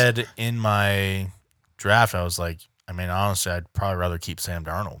I said in my draft, I was like, I mean, honestly, I'd probably rather keep Sam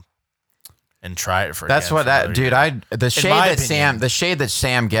Darnold and try it for. That's what that dude. The shade that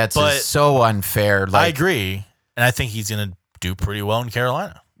Sam gets is so unfair. I agree, and I think he's gonna do pretty well in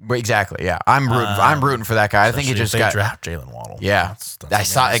Carolina. Exactly. Yeah, I'm rooting for that guy. I think he just got draft Jalen Waddle. Yeah, I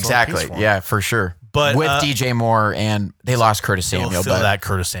saw exactly. Yeah, for sure. But with DJ Moore, and they lost Curtis Samuel. But that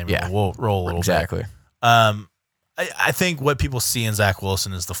Curtis Samuel will roll a little bit. Exactly. I think what people see in Zach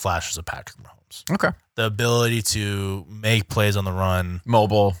Wilson is the flashes of Patrick Mahomes. Okay. The ability to make plays on the run,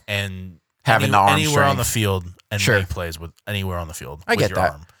 mobile, and having the arm anywhere strength on the field, and make plays with anywhere on the field. I with get your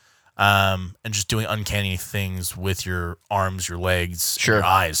that. Arm. And just doing uncanny things with your arms, your legs, your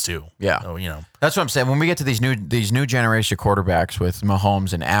eyes too. Yeah. So, that's what I'm saying. When we get to these new generation quarterbacks with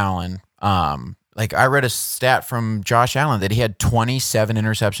Mahomes and Allen, like I read a stat from Josh Allen that he had 27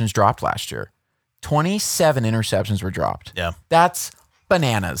 interceptions dropped last year. 27 interceptions were dropped. Yeah. That's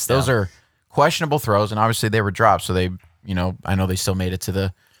bananas. Those are questionable throws, and obviously they were dropped. So they, I know they still made it to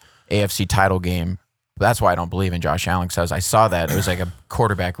the AFC title game. That's why I don't believe in Josh Allen, because I saw that. It was like a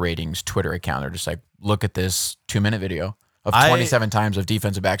quarterback ratings Twitter account. They're just like, look at this 2-minute video of 27 times of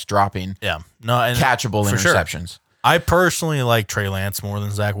defensive backs dropping catchable interceptions. Sure. I personally like Trey Lance more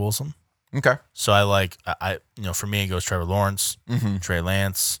than Zach Wilson. Okay. So I for me, it goes Trevor Lawrence, Trey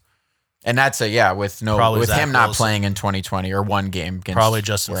Lance. And that's with Zach him not Wilson. playing in 2020 or one game against probably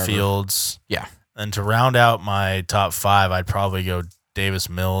Justin wherever. Fields. Yeah. And to round out my top 5, I'd probably go Davis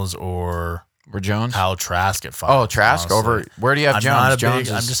Mills or Jones. Kyle Trask at 5. Oh, Trask honestly. over. Where do you have Jones?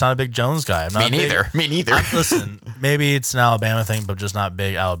 I'm just not a big Jones guy. Me neither. Listen, maybe it's an Alabama thing, but just not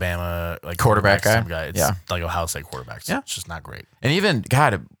big Alabama like quarterback guy. It's like Ohio State quarterbacks. Yeah. It's just not great. And even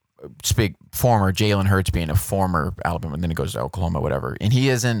speak former Jalen Hurts being a former Alabama, and then he goes to Oklahoma, whatever, and he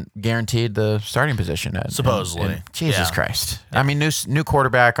isn't guaranteed the starting position supposedly. And Jesus Christ! Yeah. I mean, new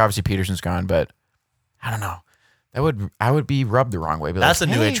quarterback. Obviously, Peterson's gone, but I don't know. I would be rubbed the wrong way. That's a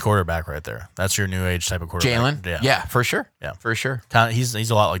new age quarterback right there. That's your new age type of quarterback. Jalen, yeah, for sure, for sure.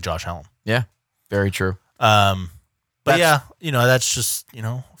 He's a lot like Josh Allen. Yeah, very true. But that's just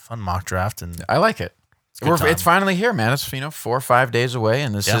fun mock draft, and I like it. It's finally here, man. It's 4 or 5 days away,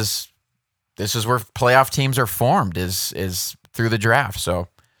 and this is where playoff teams are formed is through the draft. So,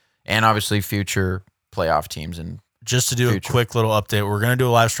 and obviously future playoff teams. And just to do a quick little update, we're gonna do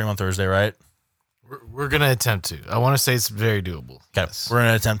a live stream on Thursday, right? We're gonna attempt to. I want to say it's very doable. Okay, we're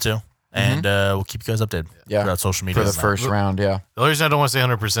gonna attempt to, and we'll keep you guys updated. Throughout social media for the first round. Yeah. The only reason I don't want to say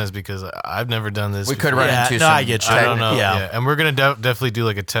 100% is because I've never done this. We could run into some. I get you. I don't know. Yeah. And we're gonna definitely do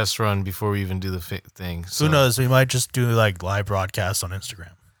like a test run before we even do the thing. So. Who knows? We might just do like live broadcasts on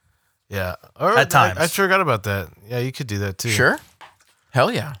Instagram. Yeah. Or at times. I forgot about that. Yeah, you could do that too. Sure.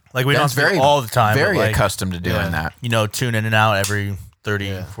 Hell yeah. Like we don't do it all the time. Very but accustomed to doing that. Tune in and out every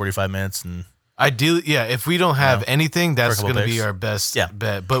 30, 45 minutes and. Ideally, if we don't have anything, that's going to be our best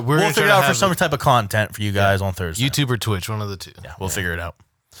bet. But we'll figure it out for some type of content for you guys on Thursday. YouTube or Twitch, one of the two. Yeah, we'll figure it out.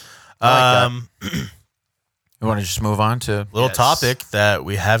 You want to just move on to a little topic that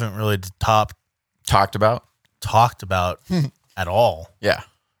we haven't really talked about at all. Yeah.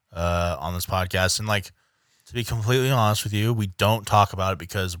 On this podcast. And like, to be completely honest with you, we don't talk about it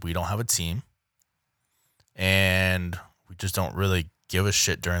because we don't have a team. And we just don't really give a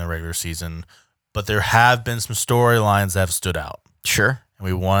shit during the regular season. But there have been some storylines that have stood out. Sure. And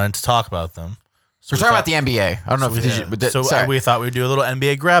we wanted to talk about them. So we're talking about the NBA. I don't know if we thought we'd do a little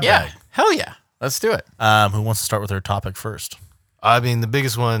NBA grab bag. Hell yeah. Let's do it. Who wants to start with their topic first? I mean, the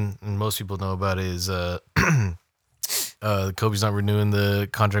biggest one, and most people know about it, is Kobe's not renewing the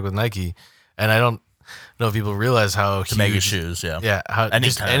contract with Nike. And I don't know if people realize how huge. Mega shoes, yeah. Yeah.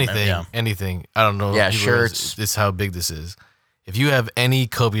 Anything. I don't know. Yeah, shirts. This how big this is. If you have any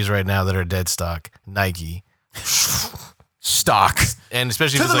Kobe's right now that are dead stock, Nike. Stock. And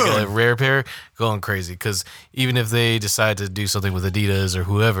especially if it's like a rare pair, going crazy. Because even if they decide to do something with Adidas or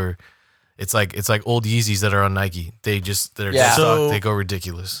whoever, it's like old Yeezys that are on Nike. They're dead stock. They go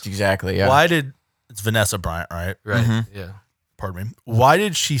ridiculous. Exactly, yeah. Why did... It's Vanessa Bryant, right? Right, mm-hmm. Yeah. Pardon me. Why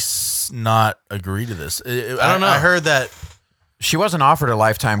did she not agree to this? I don't know. I heard that... She wasn't offered a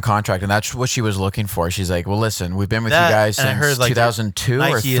lifetime contract, and that's what she was looking for. She's like, well, listen, we've been with you guys since 2002 or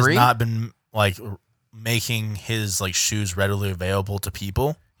 3. Nike has not been like making his like shoes readily available to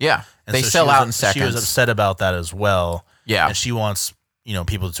people. Yeah, and they sell out in seconds. She was upset about that as well. Yeah, and she wants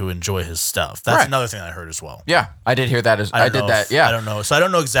people to enjoy his stuff. That's another thing I heard as well. Yeah, I did hear that. I did that. Yeah, I don't know. So I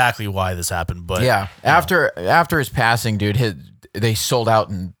don't know exactly why this happened, but yeah, after his passing, dude, they sold out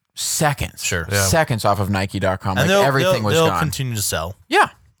in seconds. Sure, seconds off of Nike.com. Like everything was gone. They'll continue to sell. Yeah.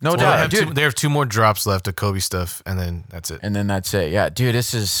 No doubt, dude. They have 2 more drops left of Kobe stuff, and then that's it. Yeah, dude,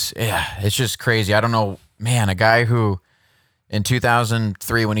 it's just crazy. I don't know, man, a guy who in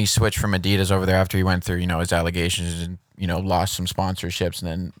 2003 when he switched from Adidas over there after he went through, his allegations and, lost some sponsorships,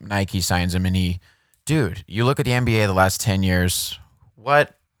 and then Nike signs him, and you look at the NBA the last 10 years,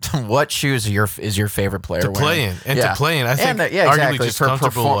 what shoes is your favorite player to play in? And to play in, I think exactly. Just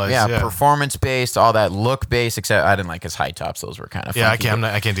comfortable-wise. Performance based, all that look based. Except I didn't like his high tops; those were kind of funky,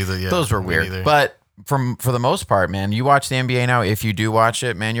 I can't do that. Yeah, those were weird. Either. But for the most part, man, you watch the NBA now. If you do watch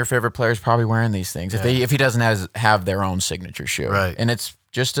it, man, your favorite player is probably wearing these things. If he doesn't have their own signature shoe, right? And it's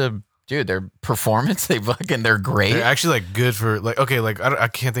just their performance, they're great. They're actually good for I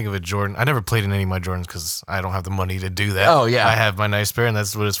can't think of a Jordan. I never played in any of my Jordans because I don't have the money to do that. Oh yeah, I have my nice pair and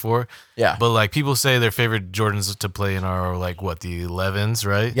that's what it's for. Yeah, but people say their favorite Jordans to play in are the 11s,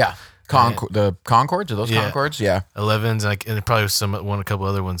 right? Yeah, the Concords, are those Concords? Yeah, 11s and probably a couple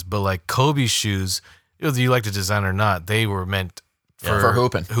other ones. But Kobe's shoes, whether you like the design or not, they were meant for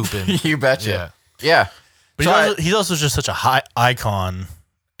hooping. You betcha. Yeah. But he's also just such a high icon.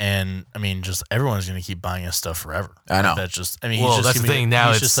 And I mean, just everyone's going to keep buying his stuff forever. I know. That's just. That's the thing.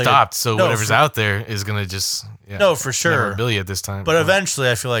 Now it's stopped, so whatever's out there is going to just. Yeah, no, for sure. Memorabilia at this time. But eventually,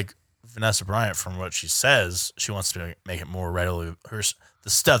 I feel like Vanessa Bryant, from what she says, she wants to make it more readily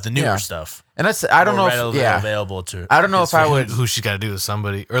the newer stuff. And I don't know if available to. I don't know if I would. Who she's got to do with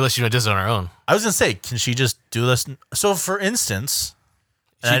somebody, or unless does it on her own. I was going to say, can she just do this? So, for instance.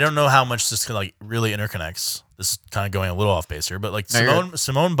 And I don't know how much this really interconnects. This is kind of going a little off base here, but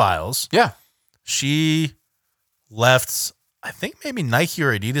Simone Biles, she left. I think maybe Nike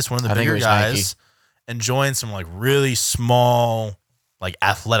or Adidas, one of the bigger guys, Nike. And joined some really small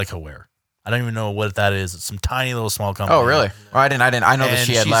Athletica wear. I don't even know what that is. It's some tiny little small company. Oh, really? Oh, I didn't. I know that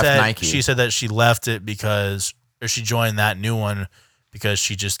she had left Nike. She said that she left it or she joined that new one. Because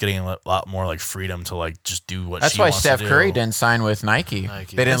she's just getting a lot more freedom to just do what she wants to do. That's why Steph Curry didn't sign with Nike. They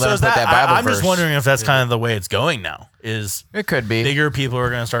didn't let him put that Bible I'm just wondering if that's kind of the way it's going now. It could be. Bigger people are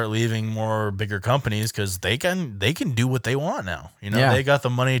going to start leaving more bigger companies because they can do what they want now. They got the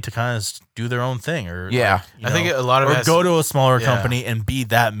money to kind of do their own thing. Or I think a lot of go to a smaller company and be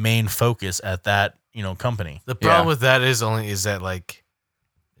that main focus at that company. The problem with that is that like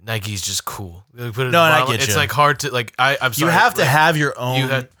Nike's just cool. They put it No, and I bottom. get It's you. like hard to like. I'm sorry. You have to like, have your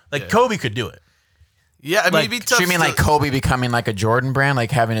own. yeah. Kobe could do it. Yeah, I mean, like, it'd be tough. So you mean like Kobe becoming like a Jordan brand, like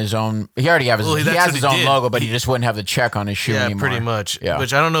having his own? He already has Well, he that's has what his he own did. logo, but he just wouldn't have the check on his shoe Yeah, anymore. pretty much. Yeah.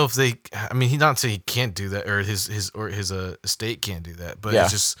 Which I don't know if they. I mean, he not say he can't do that, or his estate can't do that, but Yeah.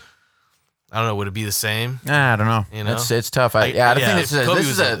 it's just. I don't know. Would it be the same? I don't know. You know? It's tough. I think this is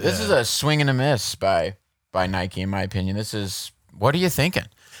Kobe a swing and a miss by Nike, in my opinion. This is, what are you thinking?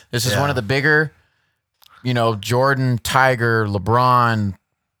 This is one of the bigger, Jordan, Tiger, LeBron.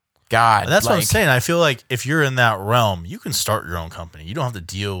 God, That's what I'm saying. I feel like if you're in that realm, you can start your own company. You don't have to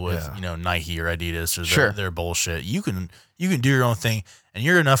deal with Nike or Adidas or their bullshit. You can do your own thing, and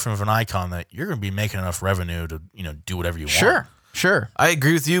you're enough of an icon that you're going to be making enough revenue to do whatever you want. Sure. I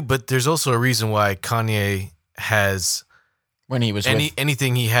agree with you, but there's also a reason why Kanye has When he was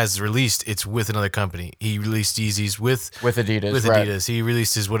anything he has released, it's with another company. He released Yeezys with Adidas. With right. Adidas. He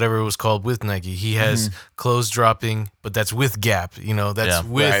released his whatever it was called with Nike. He has clothes dropping, but that's with Gap. That's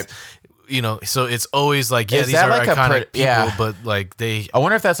with so it's always like Is these that are like iconic people, yeah. but like they. I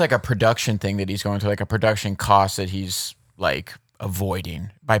wonder if that's like a production thing that he's going to, like a production cost that he's like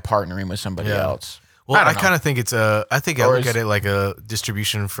avoiding by partnering with somebody else. Well, I kind of think it's I look at it like a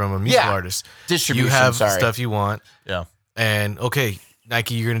distribution from a music artist. Distribution. You have sorry. stuff you want. Yeah. And okay,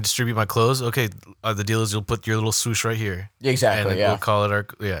 Nike, you're going to distribute my clothes. Okay, the deal is you'll put your little swoosh right here. Exactly. And we'll call it our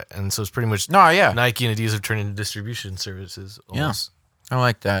And so it's pretty much Nike and Adidas have turned into distribution services. Almost. Yeah, I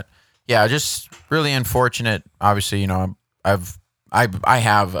like that. Yeah, just really unfortunate. Obviously, I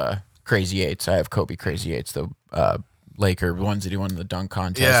have Crazy Eights. I have Kobe Crazy Eights, the Laker ones that he won the dunk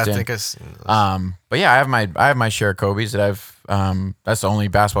contest. Yeah, I in. think I've seen those. But yeah, I have my share of Kobe's that I've. That's the only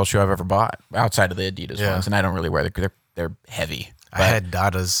basketball shoe I've ever bought outside of the Adidas ones, and I don't really wear they're heavy. I had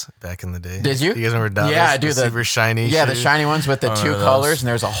Dadas back in the day. Did you? You guys remember Dadas? Yeah, I do. The super shiny. Yeah, the shoe? shiny ones with the two colors, and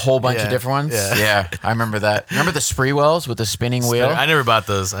there's a whole bunch of different ones. Yeah. I remember that. Remember the Spreewells with the spinning wheel? I never bought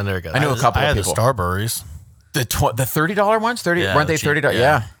those. I never got. I knew a couple I of had people. the Starburys. The $30 ones, weren't they $30?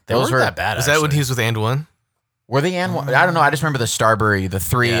 Yeah, They weren't that bad. Was that when he was with And One? Were they and one? I don't know. I just remember the Starbury, the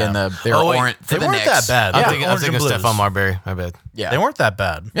 3, and they were orange. They weren't that bad. I'm Yeah. thinking of Stephon Marbury. My bad. Yeah, They weren't that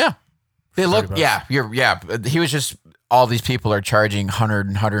bad. Yeah, they look. Yeah, he was just. All these people are charging 100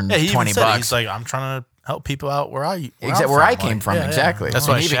 and 120 bucks. He's like, I'm trying to help people out where I came from. Exactly. That's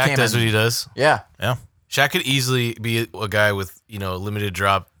And why he Shaq became does what he does. Yeah. Shaq could easily be a guy with limited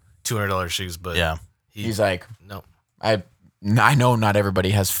drop $200 shoes, but he's like, no. I know not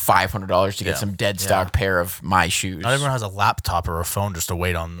everybody has $500 to get some dead stock pair of my shoes. Not everyone has a laptop or a phone just to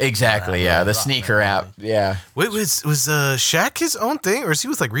wait on. Exactly. Yeah, the sneaker app. Yeah. Wait, was Shaq his own thing, or is he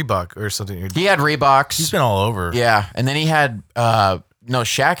with like Reebok or something? He had Reeboks. He's been all over. Yeah, and then he had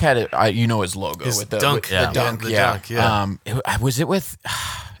Shaq had it. his logo His with the dunk. with the dunk. Yeah. Was it with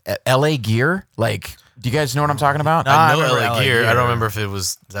L.A. Gear? Like, do you guys know what I'm talking about? I know LA Gear. I don't remember if he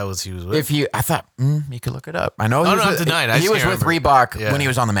was he was with. I thought you could look it up. I know. I'm denying. He was with Reebok when he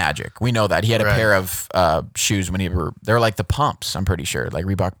was on the Magic. We know that he had a Right. pair of shoes when they're like the pumps. I'm pretty sure, like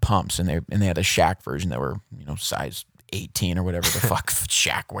Reebok pumps, and they had a Shaq version that were size 18 or whatever the fuck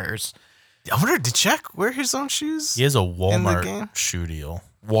Shaq wears. I wonder, did Shaq wear his own shoes? He has a game? Walmart shoe deal.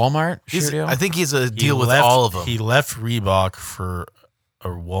 Walmart shoe deal. I think he has a deal with all of them. He left Reebok for a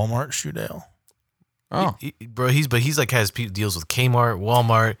Walmart shoe deal. Oh, He's like has deals with Kmart,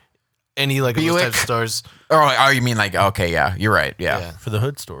 Walmart, any like of those Buick. types of stores. Oh, you mean like okay, yeah, you're right, yeah. For the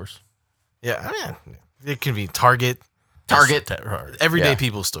hood stores. Yeah, I mean, it can be Target, everyday Yeah.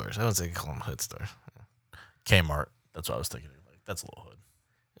 people stores. I don't say call them hood stores. Kmart. That's what I was thinking. Like, that's a little hood.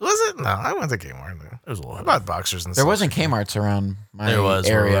 Was it? No, I went to Kmart. It was a little I hood. bought boxers and There stuff. wasn't Kmart's around my There was,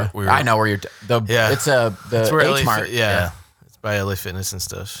 area. we were- I know where you're. It's the It's where H Mart. yeah, it's by LA Fitness and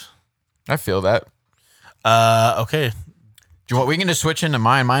stuff. I feel that. Okay. Do you want? We can just switch into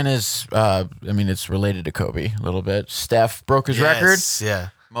mine. Mine is. It's related to Kobe a little bit. Steph broke his record. Yeah,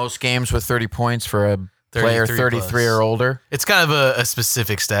 Most games with 30 points for a 33 player plus. 33 or older. it's kind of a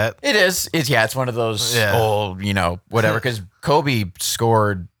specific stat. It is. It's one of those old, whatever. Because Kobe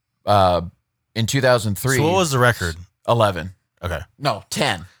scored in 2003. So what was the record? 11? Okay. No,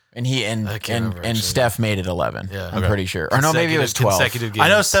 10. And he I can't remember, and actually. Steph made it 11. Yeah. I'm Okay. pretty sure. Or no, maybe it was 12. Consecutive games. I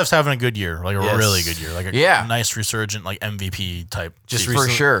know Steph's having a good year, like a Yes. really good year, like a nice resurgent, like MVP type. Just season. For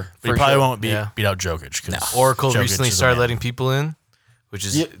sure. But he For probably sure. won't beat out Jokic. 'Cause Oracle Jokic recently is a started man. letting people in, which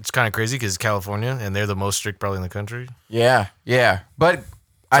is it's kind of crazy because California and they're the most strict probably in the country. Yeah. But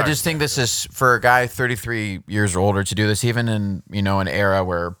I just think this is for a guy 33 years or older to do this, even in an era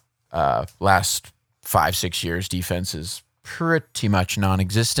where last 5-6 years defense is pretty much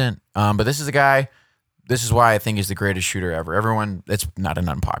non-existent. But this is a guy this is why I think he's the greatest shooter ever. Everyone, it's not an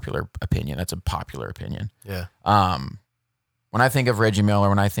unpopular opinion. That's a popular opinion. Yeah. When I think of Reggie Miller,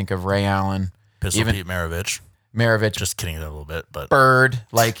 when I think of Ray Allen, Pistol Pete Maravich. Just kidding a little bit, but Bird,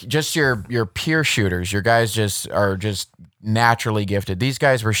 like just your peer shooters, your guys are just naturally gifted. These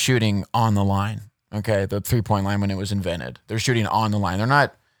guys were shooting on the line. Okay, the 3-point line when it was invented. They're shooting on the line. They're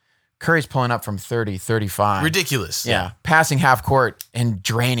not. Curry's pulling up from 30, 35. Ridiculous. Yeah, passing half court and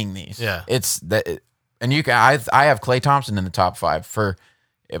draining these. Yeah, it's that. And you can. I have Klay Thompson in the top 5 for.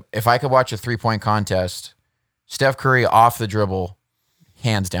 If I could watch a 3-point contest, Steph Curry off the dribble,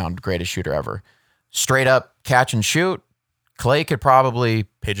 hands down greatest shooter ever. Straight up catch and shoot, Klay could probably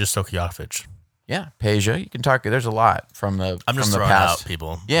Peja Stojakovic. Yeah, Peja. You can talk. There's a lot from the. I'm just throwing past. out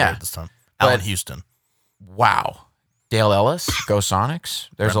people. Yeah, this time. Allen Houston. Wow. Dale Ellis, go Sonics.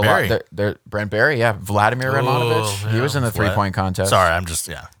 There's Brent a lot. There, Brent Barry, yeah. Vladimir Ramonovich. Yeah. He was in the 3-point contest. Sorry, I'm just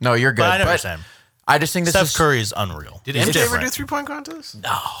No, you're good. But I know what you're saying. I just think Steph Curry is unreal. Did MJ ever do 3-point contest?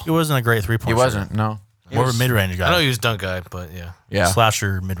 No, he wasn't a great 3-point. He wasn't. No, more of a mid-range guy. I know he was dunk guy, but yeah,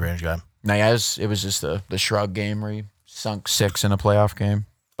 slasher mid-range guy. No, yeah, it was just the shrug game where he sunk 6 in a playoff game.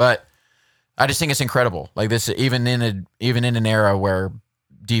 But I just think it's incredible. Like this, even in an era where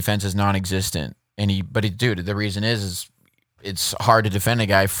defense is non-existent, dude, the reason is it's hard to defend a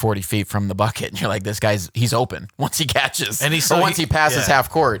guy 40 feet from the bucket. And you're like, he's open once he catches, and once he passes half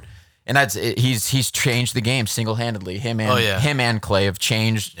court. And he's changed the game single-handedly. Him and Klay have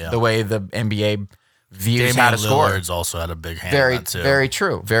changed the way the NBA views how to score. Lillard's also had a big hand. Very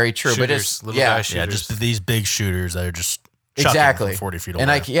true. Shooters, but it's just these big shooters that are just exactly from 40 feet away.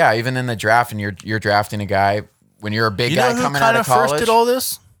 And even in the draft, and you're drafting a guy when you're a big guy coming out of college. You know who first did all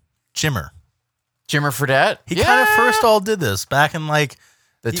this? Jimmer Fredette. He kind of first all did this back in like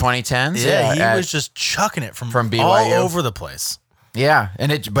the 2010s. Yeah, he was just chucking it from BYU all over the place. Yeah,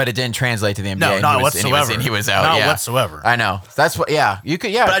 but it didn't translate to the NBA. No, not whatsoever. He was out. Not whatsoever. I know. That's what. Yeah, you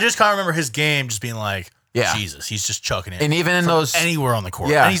could. Yeah, but I just can't remember his game just being like, Jesus, he's just chucking it. And even in those anywhere on the court,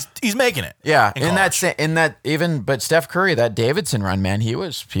 yeah, and he's making it. Yeah, but Steph Curry, that Davidson run, man, he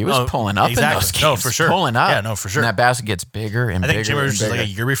was pulling up in those games. No, for sure. Pulling up. Yeah, no, for sure. And that basket gets bigger and bigger. I think Jimmer was just like a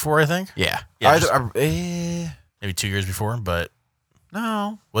year before. I think. Yeah. Maybe 2 years before, but.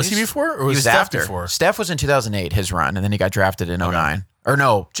 No. Was he before or was he Steph after. Before? Steph was in 2008, his run, and then he got drafted in 09. Or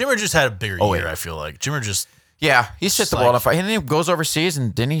no. Jimmer just had a bigger year, I feel like. Jimmer just... Yeah, he's hit the world on fire. And then he goes overseas,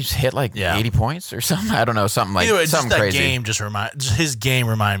 and didn't he hit like 80 points or something? I don't know, something like something that crazy. Game his game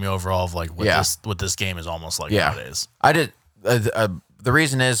reminded me overall of like what this game is almost like nowadays. I did. The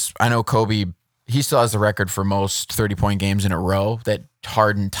reason is I know Kobe. He still has the record for most 30-point games in a row that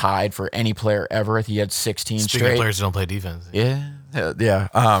Harden tied for any player ever. He had 16 Speaking straight. of players who don't play defense. Yeah.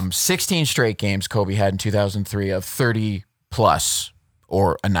 16 straight games Kobe had in 2003 of 30 plus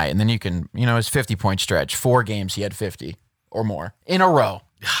or a night. And then you can, his 50-point stretch, 4 games he had 50 or more in a row.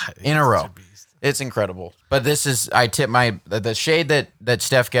 It's incredible. But this is, I tip the shade that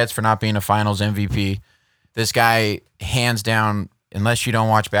Steph gets for not being a finals MVP. This guy, hands down, unless you don't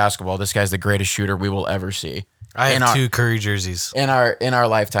watch basketball, this guy's the greatest shooter we will ever see. I have 2 Curry jerseys in our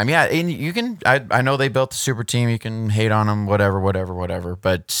lifetime. Yeah, and you can. I know they built the super team. You can hate on them, whatever.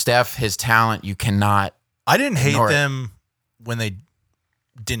 But Steph, his talent, you cannot. I didn't hate them when they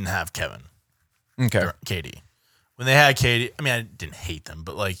didn't have Kevin. Okay, KD. When they had KD, I mean, I didn't hate them,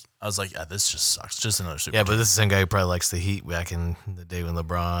 but like I was like, this just sucks. Just another super. Yeah, but this is the same guy who probably likes the Heat back in the day when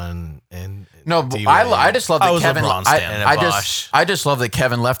LeBron and no, I just love that Kevin. I just love that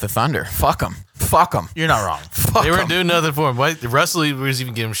Kevin left the Thunder. Fuck him. You're not wrong. They weren't doing nothing for him. Why? Russell was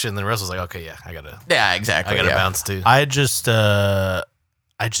even giving him shit, and then Russell's like, okay, yeah, I gotta. Yeah, exactly. I gotta bounce too.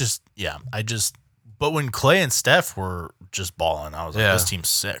 But when Klay and Steph were just balling, I was like, this team's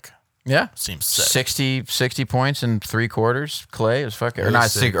sick. Yeah, seems sick. 60 points in 3 quarters. Klay is fucking, or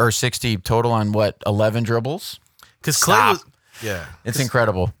not, or 60 total on what, 11 dribbles? Because Klay was, it's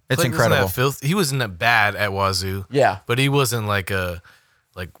incredible. It's incredible. He wasn't that bad at Wazoo. Yeah, but he wasn't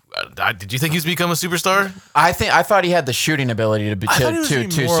did you think he was become a superstar? I thought he had the shooting ability to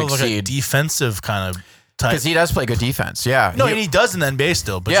succeed. Like a defensive kind of. Because he does play good defense, yeah. No, and he does in the NBA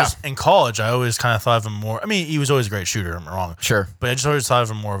still, but just in college, I always kind of thought of him more. I mean, he was always a great shooter, I'm wrong. Sure. But I just always thought of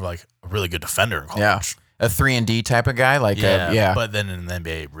him more of like a really good defender in college. Yeah. A 3-and-D type of guy. But then in the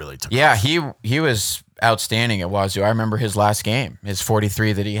NBA, it really took off. He was outstanding at Wazoo. I remember his last game, his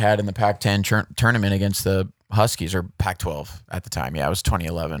 43 that he had in the Pac-10 tournament against the Huskies, or Pac-12 at the time. Yeah, it was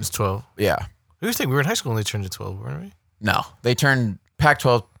 2011. It was 12. Yeah. We were in high school when they turned to 12, weren't we? No. They turned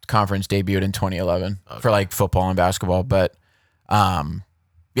Pac-12 conference debuted in 2011 for like football and basketball, but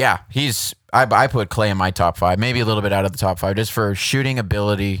Yeah, I put Clay in my top 5, maybe a little bit out of the top 5, just for shooting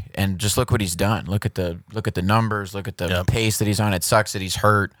ability, and just look what he's done. Look at the numbers, look at the pace that he's on. It sucks that he's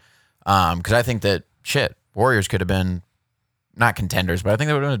hurt, because I think that Warriors could have been not contenders, but I think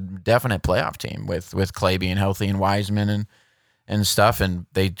they would have been a definite playoff team with Clay being healthy and Wiseman and stuff. And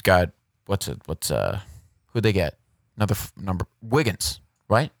they got who'd they get? Another number, Wiggins.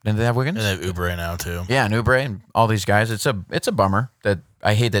 Right? Didn't they have Wiggins? And they have Oubre now too. Yeah, and Oubre and all these guys. It's a bummer that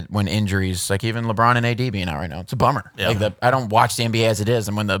I hate that when injuries, like even LeBron and AD being out right now, it's a bummer. Yeah. Like I don't watch the NBA as it is,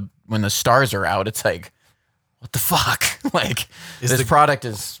 and when the stars are out, it's like, what the fuck? Like this product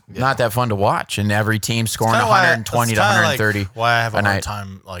is not that fun to watch, and every team scoring 120 to 130. Like why I have a hard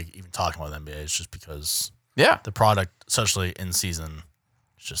time like even talking about the NBA is just because the product, especially in season,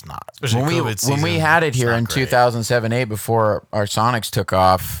 it's just not. When we had it here in 2007-8 before our Sonics took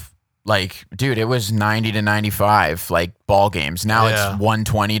off, like, dude, it was 90 to 95 like ball games. Now it's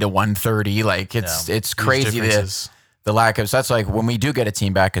 120 to 130. Like it's crazy the lack of. So that's like when we do get a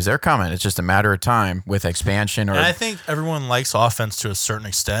team back, because they're coming. It's just a matter of time with expansion. And I think everyone likes offense to a certain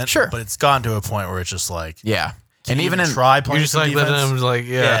extent. Sure, but it's gotten to a point where it's just like And even try playing just like letting them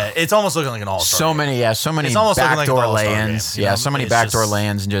it's almost looking like an all-star. So many backdoor lay-ins. So many backdoor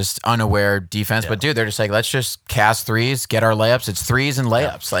lay-ins and just unaware defense. But dude, they're just like, let's just cast threes, get our layups. It's threes and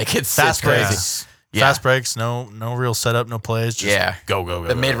layups. Like it's fast crazy. breaks. Fast breaks, no real setup, no plays. Just go.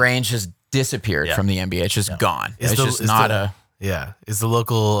 The mid-range has disappeared from the NBA. It's just gone. It's just not a. Yeah, is the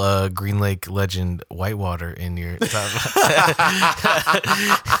local Green Lake legend Whitewater in your top?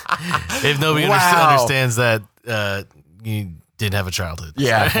 If nobody understands that you didn't have a childhood.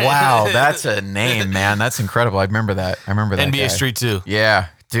 Yeah, wow, that's a name, man. That's incredible. I remember that. NBA guy. Street 2. Yeah,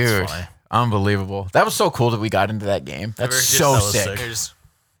 dude, unbelievable. That was so cool that we got into that game. That's so sick.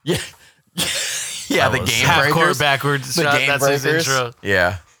 Yeah, the game half breakers, court backwards. The shot, game that's breakers. His intro.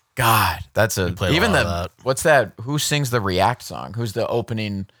 Yeah. God, that's what's that? Who sings the React song? Who's the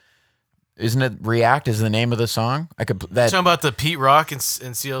opening? Isn't it React is the name of the song? Talking about the Pete Rock and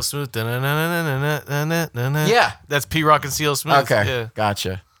CL Smooth. Yeah, that's Pete Rock and CL Smooth. Okay,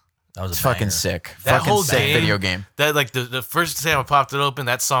 gotcha. That was fucking sick. That fucking whole sick video game. That like the first time I popped it open,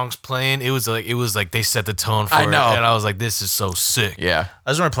 that song's playing. It was like they set the tone for it, and I was like, this is so sick. Yeah,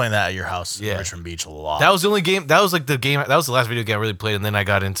 I just remember playing that at your house in Richmond Beach a lot. That was the only game. That was like the game. That was the last video game I really played, and then I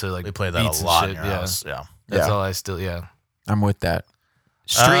got into like we played that a lot in your house. Yeah, that's all I still. I'm with that.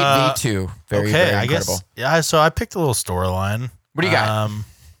 Street V2. Very incredible. Guess. Yeah, so I picked a little storyline. What do you got?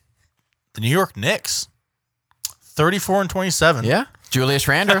 The New York Knicks, 34-27. Yeah. Julius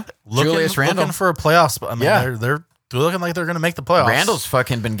Randle. Looking for a playoff spot. I mean, they're looking like they're going to make the playoffs. Randall's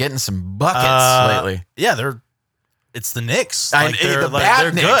fucking been getting some buckets lately. Yeah, it's the Knicks. Like, they're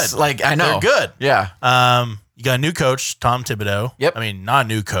Knicks. Good. Like, I know. They're good. Yeah. You got a new coach, Tom Thibodeau. Yep. I mean, not a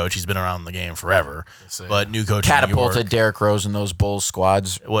new coach. He's been around the game forever. But new coach catapulted Derrick Rose and those Bulls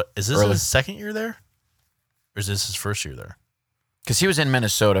squads. What is this his second year there? Or is this his first year there? Because he was in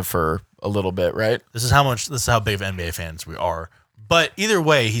Minnesota for a little bit, right? This is how big of NBA fans we are. But either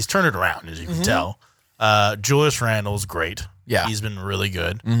way, he's turned it around, as you can tell. Julius Randle's great. Yeah. He's been really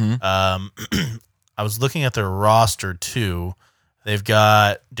good. Mm-hmm. I was looking at their roster, too. They've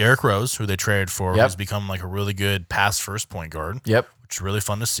got Derrick Rose, who they traded for, who's become like a really good pass-first point guard. Yep. Which is really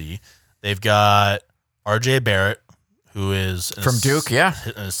fun to see. They've got R.J. Barrett, who is from Duke, in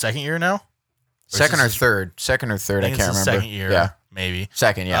his second year now? Second or third, I can't remember. Second year, maybe.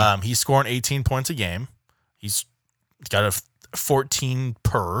 Second, yeah. He's scoring 18 points a game. He's got a 14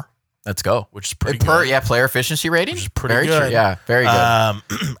 per. Let's go. Which is pretty good. Yeah, player efficiency rating. Which is pretty very good. True. Yeah, very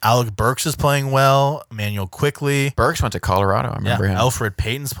good. Alec Burks is playing well. Emmanuel Quickley. Burks went to Colorado. I remember him. Alfred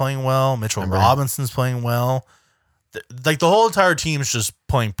Payton's playing well. Mitchell Robinson's playing well. Like the whole entire team is just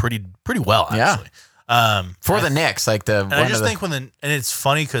playing pretty well, actually. For the Knicks, like the. And I just think and it's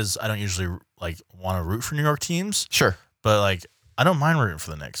funny because I don't usually like want to root for New York teams. Sure. But like I don't mind rooting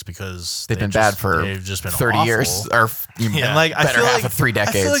for the Knicks because they've been bad for 30 awful. Years or and like I feel like half of 3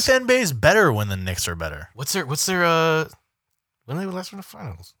 decades. I feel like the NBA is better when the Knicks are better. What's their when they were last in the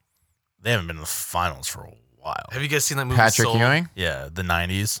finals? They haven't been in the finals for a while. Have you guys seen that movie? Patrick Soul? Ewing? Yeah, the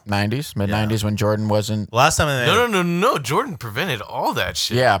 90s, mid-90s when Jordan wasn't. Last time No. Jordan prevented all that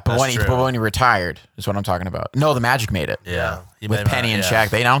shit. Yeah, but when he retired is what I'm talking about. No, the Magic made it. Yeah, with Penny and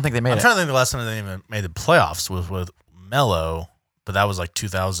Shaq. I don't think they made it. I'm trying to think the last time they even made the playoffs was with Melo. But that was like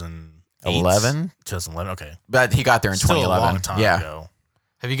 2011. Okay. But he got there in Still 2011. a long time ago.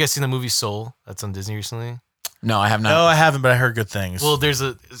 Have you guys seen the movie Soul? That's on Disney recently. No, I have not. No, I haven't, but I heard good things. Well,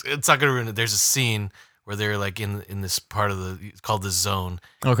 it's not gonna ruin it. There's a scene where they're like in this part of it's called the zone.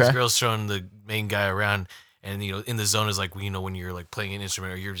 Okay. This girl's showing the main guy around, And in the zone is like when you're like playing an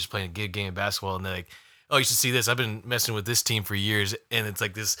instrument or you're just playing a good game of basketball, and they're like, oh, you should see this. I've been messing with this team for years, and it's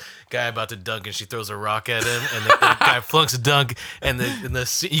like this guy about to dunk, and she throws a rock at him, and the guy flunks a dunk, and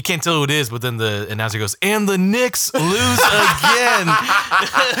the you can't tell who it is, but then the announcer goes, and the Knicks lose again.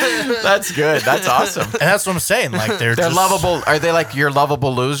 That's good. That's awesome. And that's what I'm saying. Like they're just lovable. Are they like your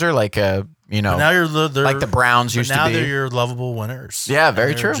lovable loser? Like now they're like the Browns used to be. Now they're your lovable winners. Yeah,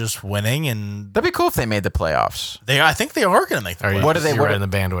 very true. Just winning, and that'd be cool if they made the playoffs. I think they are going to make the playoffs. What are they? What are in the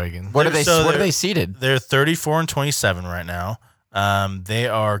bandwagon? What are they? What are they seeded? They're 34-27 right now. They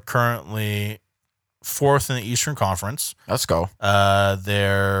are currently 4th in the Eastern Conference. Let's go.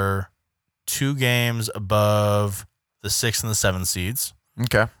 They're 2 games above the 6th and the 7th seeds.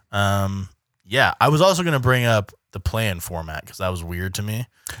 Okay. Yeah, I was also going to bring up the play-in format because that was weird to me.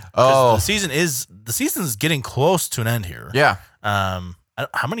 Oh, the season's getting close to an end here. Yeah.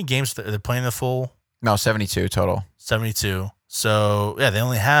 How many games are they playing the full? No, 72 total. 72. So yeah, they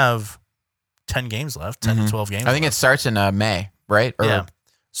only have 10 games left, 10 to 12 games. I think it starts in May, right? Yeah.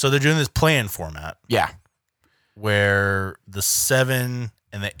 So they're doing this play-in format. Yeah. Where the 7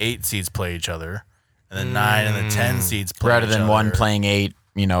 and the 8 seeds play each other, and the 9 and the 10 seeds play rather each than other. one playing 8.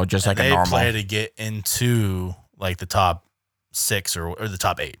 Just and like a normal. They play to get into like the top 6 or the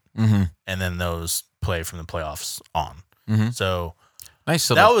top 8, mm-hmm. and then those play from the playoffs on. Mm-hmm. So nice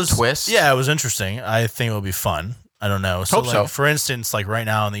little twist. Yeah, it was interesting. I think it will be fun. I don't know. Hope so. For instance, like right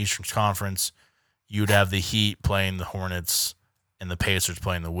now in the Eastern Conference, you'd have the Heat playing the Hornets and the Pacers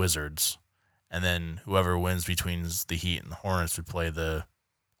playing the Wizards, and then whoever wins between the Heat and the Hornets would play the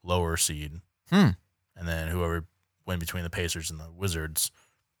lower seed, and then whoever win between the Pacers and the Wizards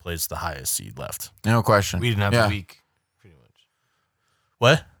plays the highest seed left. No question. We didn't have the week, pretty much.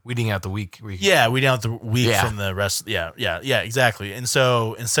 What? We didn't have the week. Yeah, we didn't have the week from the rest. Yeah, exactly. And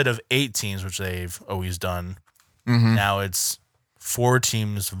so instead of 8 teams, which they've always done, now it's 4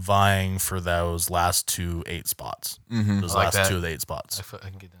 teams vying for those last 2 8 spots. Those last 2 of the 8 spots. I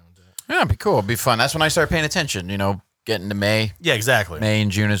can get down with that. Yeah, it'd be cool. It'd be fun. That's when I started paying attention, getting to May. Yeah, exactly. May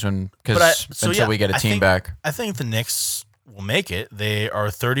and June is when, until we get a team back. I think the Knicks will make it. They are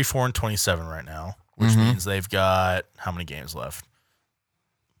 34-27 right now, which means they've got how many games left?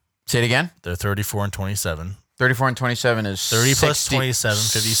 Say it again. They're 34-27. 34-27 is 30 plus 27,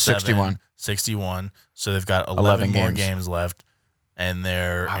 57, 61. So they've got 11 more games left, and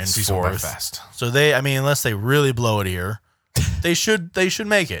they're in 4th. Fast. So unless they really blow it here, they should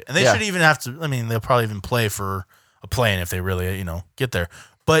make it, and they should even have to. I mean, they'll probably even play for a play-in if they really get there.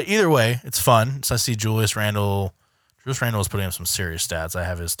 But either way, it's fun. So I see Julius Randle is putting up some serious stats. I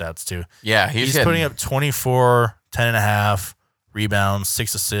have his stats too. Yeah, he's putting up 24, 10.5 rebounds,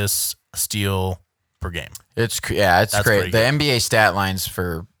 6 assists, a steal per game. It's great. The NBA stat lines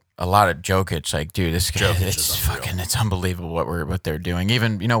for a lot of Jokic, like, dude, this guy, it's unbelievable what they're doing.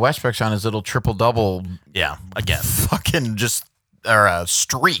 Even Westbrook's on his little triple double. Yeah, again, fucking a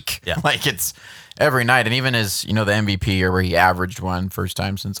streak. Yeah, like it's every night, and even his the MVP year where he averaged one first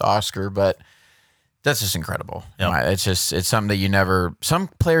time since Oscar, but. That's just incredible. Yep. It's something that some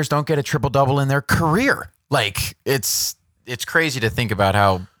players don't get a triple-double in their career. Like, it's crazy to think about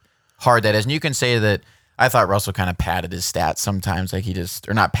how hard that is. And you can say that I thought Russell kind of padded his stats sometimes. Like,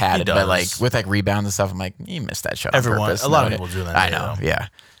 or not padded, but like with like rebounds and stuff. I'm like, he missed that shot on purpose. A lot of people do that. I know, yeah.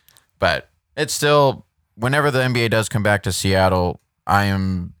 But it's still, whenever the NBA does come back to Seattle, I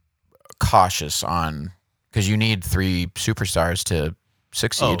am cautious because you need 3 superstars to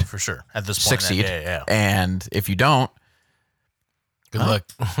succeed. Oh, for sure. At this point, succeed. Yeah. And if you don't, good luck.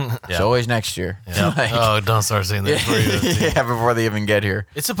 It's always next year. Yeah. Don't start saying that. Before they even get here.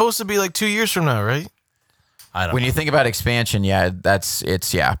 It's supposed to be like 2 years from now, right? I don't know. When you think about expansion,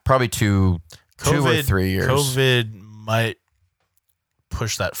 probably two or 3 years. COVID might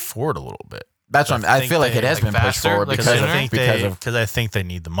push that forward a little bit. That's what I feel like it has been pushed forward because I think they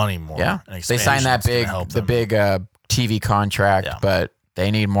need the money more. Yeah, they signed that big TV contract, but they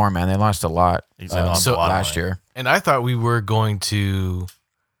need more, man. They lost a lot last year. And I thought we were going to.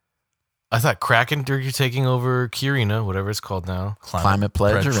 I thought Kraken are taking over Key Arena, whatever it's called now. Climate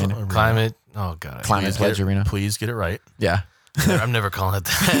Pledge Arena. Climate. Oh god. Climate Pledge Arena. Please get it right. Yeah. I'm never calling it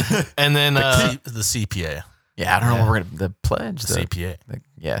that. And then the CPA. Yeah, I don't know what we're gonna the pledge. The CPA.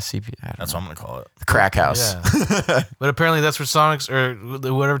 CPA. That's what I'm gonna call it. The crack house. Yeah. But apparently that's where Sonics or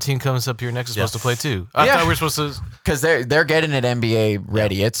whatever team comes up here next is supposed to play too. I thought we were supposed to because they're getting an NBA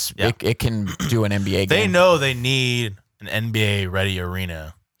ready. Yeah. It can do an NBA game. They know they need an NBA ready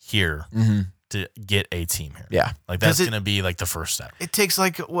arena here to get a team here. Yeah, like that's gonna be like the first step. It takes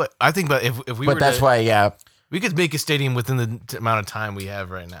like what I think about if we. But were that's why We could make a stadium within the amount of time we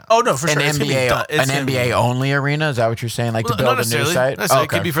have right now. Oh no, for An sure. NBA only arena? Is that what you're saying? Like to build a new site? It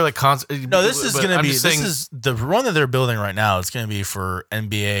could be for like concert. No, this is going to be. This is the one that they're building right now. It's going to be for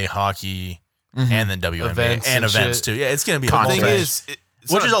NBA, hockey, and then WNBA and events too. Yeah, it's going to be. The thing is,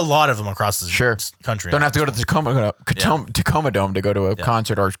 which is a lot of them across the country. Don't have to go to the Tacoma Dome to go to a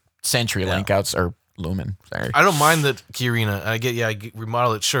concert or CenturyLink outs or Lumen. Sorry. I don't mind the Key Arena. I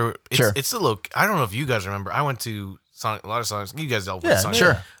remodel it. Sure. It's a look. I don't know if you guys remember. I went to a lot of Sonics. You guys dealt with Sonics.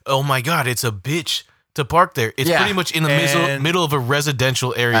 Sure. Oh my God, it's a bitch to park there. It's pretty much in the middle of a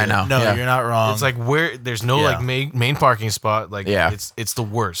residential area. I know. No, you're not wrong. It's like where there's no like main parking spot. Like it's the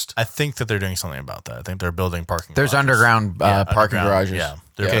worst. I think that they're doing something about that. I think they're building parking. There's underground parking garages. Yeah,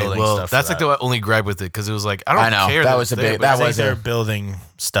 they're building stuff. That's like the only gripe with it because it was like I don't care. That was a big. That was they're building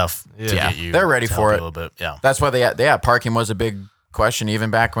stuff to get you. They're ready for it a little bit. Yeah, that's why parking was a big question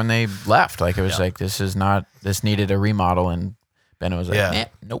even back when they left. Like it was like this needed a remodel, and Ben was like,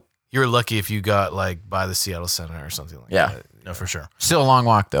 nope. You're lucky if you got like by the Seattle Center or something like that. No, for sure. Still a long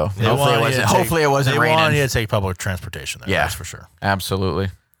walk though. Hopefully it wasn't raining. They wanted you to take public transportation there. Yeah, that's for sure. Absolutely.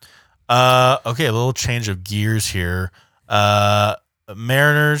 Okay, a little change of gears here.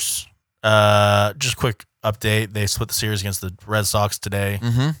 Mariners, just quick update. They split the series against the Red Sox today.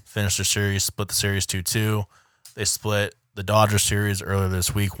 Finished their series, split the series 2-2. They split the Dodgers series earlier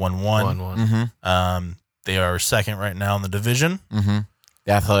this week, 1-1. They are second right now in the division.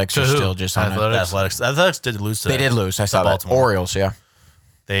 The Athletics are still just on Athletics. The Athletics did lose today. They did lose. I saw Baltimore. That. Orioles, yeah.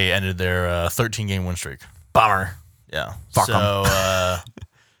 They ended their 13-game win streak. Bummer. Yeah. Fuck them.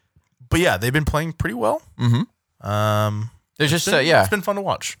 But yeah, they've been playing pretty well. They're just it's been fun to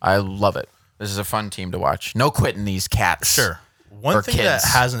watch. I love it. This is a fun team to watch. No quitting these cats. Sure. One thing that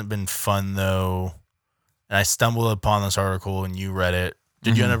hasn't been fun though, and I stumbled upon this article and you read it.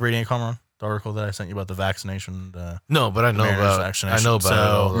 Did you end up reading it, Cameron? The article that I sent you about the vaccination? No, but I know about vaccination. I know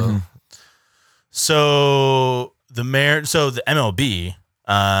about it. So the MLB,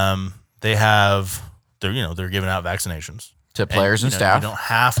 they're giving out vaccinations to players and staff. You don't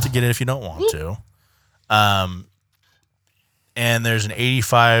have to get it if you don't want to. And there's an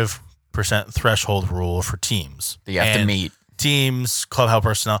 85% threshold rule for teams that you have to meet. Teams, clubhouse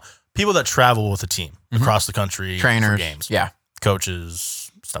personnel, people that travel with a team across the country, trainers, for games,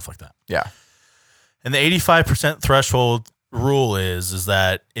 coaches, stuff like that. Yeah. And the 85% threshold rule is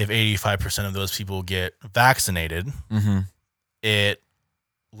that if 85% of those people get vaccinated, it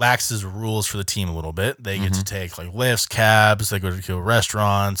laxes rules for the team a little bit. They get to take like lifts, cabs, they go to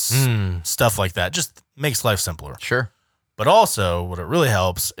restaurants, stuff like that. Just makes life simpler. Sure. But also what it really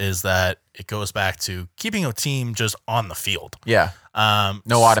helps is that it goes back to keeping a team just on the field. Yeah.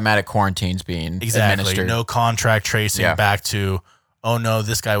 No automatic quarantines being administered. No contract tracing back to, oh no,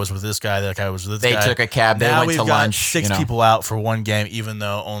 this guy was with this guy, that guy was with this guy. They took a cab, they went to lunch. 6 people out for one game, even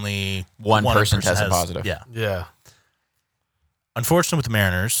though only one person tested positive. Yeah. Unfortunately with the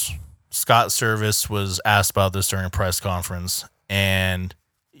Mariners, Scott Service was asked about this during a press conference, and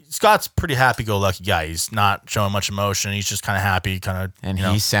Scott's pretty happy-go-lucky guy. He's not showing much emotion. He's just kind of happy, And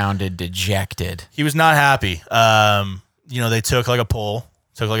he sounded dejected. He was not happy. They took like a poll,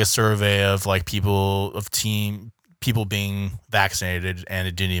 took like a survey of like people being vaccinated, and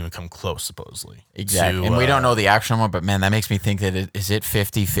it didn't even come close, supposedly. Exactly. And we don't know the actual number, but man, that makes me think that is it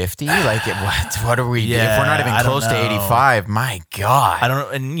 50-50? Like, what are we? Yeah, if we're not even close to 85, my God. I don't know.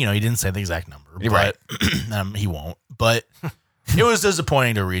 And, he didn't say the exact number. But, he won't. But it was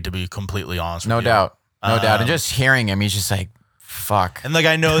disappointing to read, to be completely honest with you. No doubt. And just hearing him, he's just like, fuck. And like,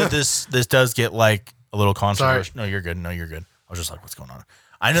 I know that this does get like a little controversial. No, you're good. I was just like, what's going on?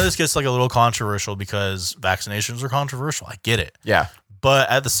 I know this gets like a little controversial because vaccinations are controversial. I get it. Yeah. But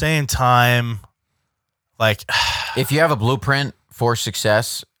at the same time, like, if you have a blueprint for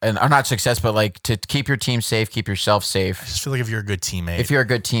success, or not success, but like to keep your team safe, keep yourself safe. I just feel like if you're a good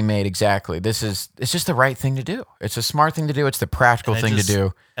teammate, exactly. It's just the right thing to do. It's a smart thing to do. It's the practical thing to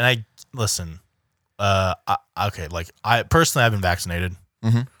do. And I listen. Okay, like I've been vaccinated.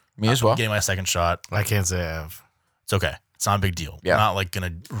 Me as well. I'm getting my second shot. I can't say I have. It's okay. It's not a big deal. Yeah. I'm not like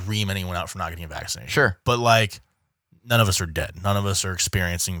gonna ream anyone out for not getting vaccinated. Sure. But like, none of us are dead. None of us are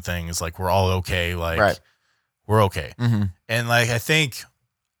experiencing things. Like, we're all okay. Like, we're okay. And like, I think,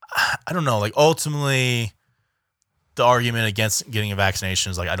 I don't know, like ultimately the argument against getting a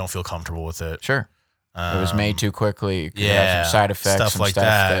vaccination is like, I don't feel comfortable with it. Sure. It was made too quickly. It could Yeah. have some side effects, Stuff some like stuff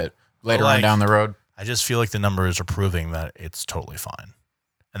that. later on down the road. I just feel like the numbers are proving that it's totally fine.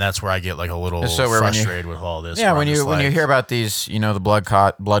 And that's where I get like a little frustrated with all this. Yeah, when you hear about these, the blood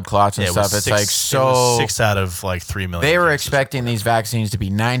clots and stuff, it's like so. 6 out of like 3 million. They were expecting these vaccines to be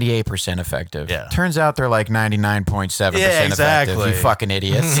 98% effective. Yeah. Turns out they're like 99.7% effective. You fucking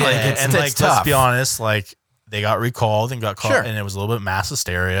idiots. It's tough. Let's be honest, like they got recalled and got caught, and it was a little bit mass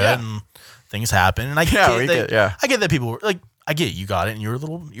hysteria and things happen. And I get that people were like. I get it, you got it, and you're a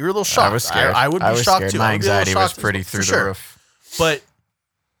little shocked. I was scared. I would be shocked too. My anxiety was pretty through the roof. But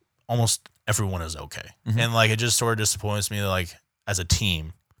almost everyone is okay, and like it just sort of disappoints me, like as a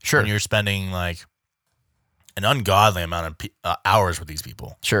team, when you're spending like an ungodly amount of hours with these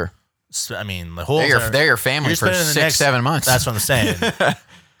people. Sure. So, I mean, the whole they're your family for 6-7 months. That's what I'm saying.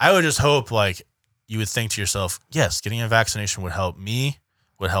 I would just hope like you would think to yourself, yes, getting a vaccination would help me,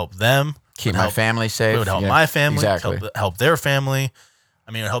 would help them. Keep my family safe. It would help my family. Exactly. Help their family.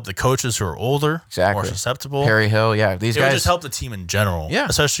 I mean, it would help the coaches who are older, more susceptible. Perry Hill, these guys would just help the team in general. Yeah.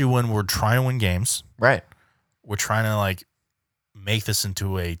 Especially when we're trying to win games. Right. We're trying to like make this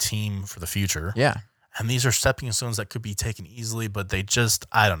into a team for the future. Yeah. And these are stepping stones that could be taken easily, but they just,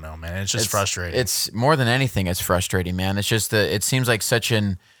 I don't know, man. It's frustrating. It's more than anything, it's frustrating, man. It's just it seems like such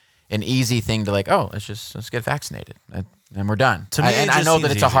an easy thing to like, let's get vaccinated. And we're done. To me, I know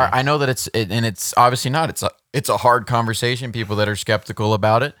that it's easy. I know that it's obviously not. It's a hard conversation. People that are skeptical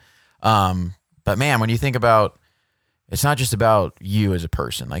about it. But man, when you think about, it's not just about you as a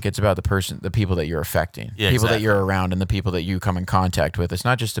person. Like it's about the people that you're affecting, people that you're around, and the people that you come in contact with. It's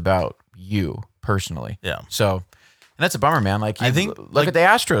not just about you personally. Yeah. So, and that's a bummer, man. Like I think look at the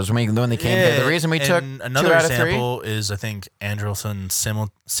Astros when they came here. The reason we took another 2 out of 3 example is I think Andrelton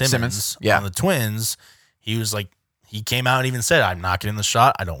Simmons yeah. on the Twins. He was like. He came out and even said, I'm not getting the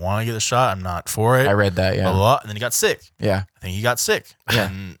shot. I don't want to get the shot. I'm not for it. I read that, yeah. Blah, blah, blah. And then he got sick. Yeah. I think he got sick. Yeah.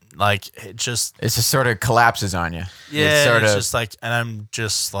 And like, it just sort of collapses on you. Yeah. It's just like, and I'm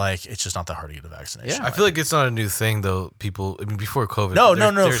just like, it's just not that hard to get a vaccination. Yeah. I feel like it's not a new thing though. People, I mean, before COVID. No,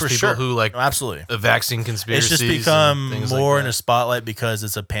 there's for people sure. who like absolutely a vaccine conspiracy. It's just become more in a spotlight because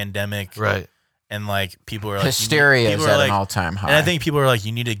it's a pandemic. Right. And like people are like hysteria is at an all-time high. And I think people are like,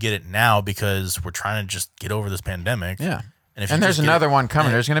 you need to get it now because we're trying to just get over this pandemic. Yeah. And there's another one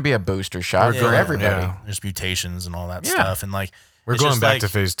coming. There's going to be a booster shot for everybody. Yeah. There's mutations and all that stuff. And like, we're going back to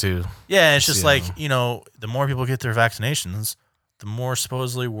phase 2. Yeah. It's just like, the more people get their vaccinations, the more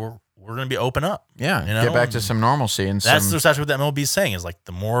supposedly we're going to be open up. Yeah. Get back to some normalcy. And that's exactly what the MLB is saying is like,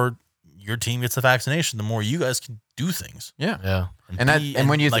 the more your team gets the vaccination, the more you guys can do things. Yeah. Yeah. And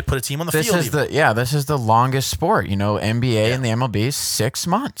when you like put a team on the field. This is the longest sport, NBA and the MLB 6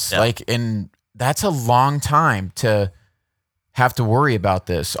 months. Yeah. And that's a long time to have to worry about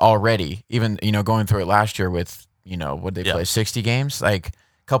this already. Even, going through it last year with, what they play 60 games, like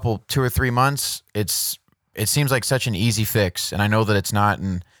couple 2 or 3 months. It seems like such an easy fix. And I know that it's not.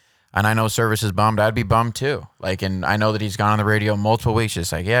 And I know Service is bummed. I'd be bummed too. Like, and I know that he's gone on the radio multiple weeks.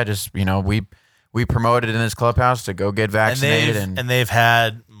 Just like, we promoted in this clubhouse to go get vaccinated. And they've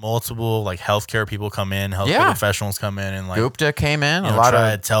had multiple like healthcare people come in, healthcare professionals come in, and like Gupta came in. Try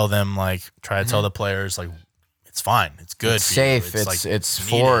to tell the players like it's fine, it's good, it's safe, it's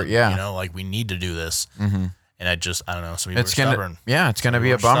for like we need to do this. Mm-hmm. And I don't know. Some people are stubborn. Yeah, it's gonna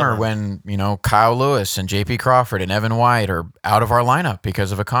be a bummer when Kyle Lewis and J.P. Crawford and Evan White are out of our lineup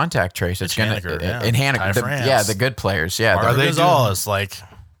because of a contact trace. It's gonna in Haniger, the good players. Yeah, are they Gonzalez like.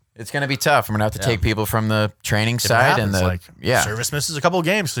 It's going to be tough. I'm going to have to take people from the training side and Service misses a couple of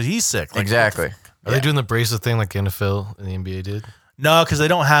games because he's sick. Like, exactly. Are they doing the bracelet thing like NFL and the NBA did? No, because they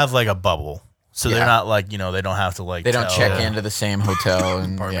don't have like a bubble, so they're not like they don't have to like. They don't check into the same hotel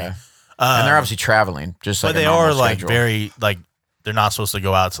and and they're obviously traveling. Just like but they are like very like they're not supposed to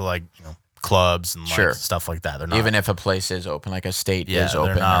go out to like clubs and like stuff like that. They're not even if a place is open, like a state is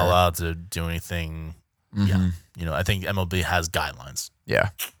open. They're not allowed to do anything. Mm-hmm. Yeah, I think MLB has guidelines. Yeah.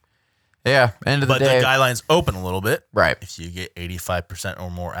 Yeah, end of the day. But the guidelines open a little bit. Right. If you get 85% or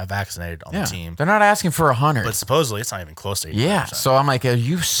more vaccinated on the team. They're not asking for 100. But supposedly, it's not even close to 85%. Yeah, so I'm like, are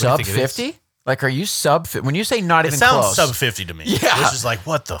you sub 50? Like, are you sub 50? When you say not even close. It sounds sub 50 to me. Yeah. It's just like,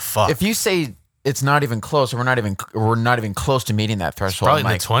 what the fuck? If you say it's not even close, or we're not even close to meeting that threshold. Probably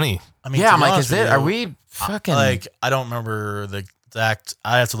like 20. I mean, I'm like, are we fucking. Like, I don't remember the exact.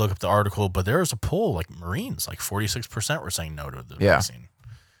 I have to look up the article, but there was a poll, like Marines, like 46% were saying no to the vaccine.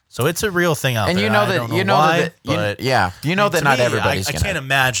 So it's a real thing out there. And you know that not everybody's I can't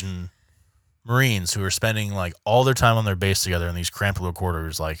imagine Marines who are spending like all their time on their base together in these cramped little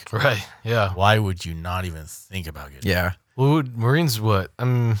quarters. Like, right? Yeah. Why would you not even think about getting? Yeah. Well, Marines what?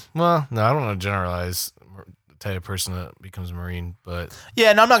 Well, no, I don't want to generalize type of person that becomes a Marine. But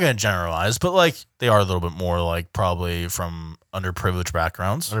yeah, and I'm not going to generalize, but like they are a little bit more like probably from underprivileged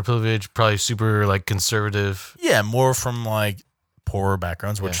backgrounds. Underprivileged, probably super like conservative. Yeah, more from like poorer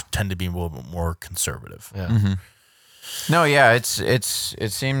backgrounds, which tend to be a little bit more conservative. Yeah. Mm-hmm. No, yeah, it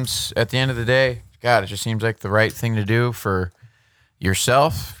seems at the end of the day, God, it just seems like the right thing to do for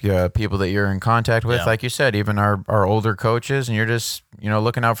yourself, people that you're in contact with, like you said, even our older coaches, and you're just,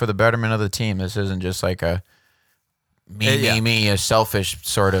 looking out for the betterment of the team. This isn't just like a me, a selfish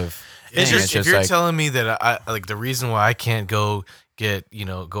sort of thing. It's just, if you're telling me that I like the reason why I can't go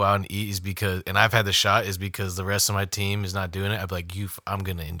go out and eat is because, and I've had the shot, is because the rest of my team is not doing it. I'd be like, I'm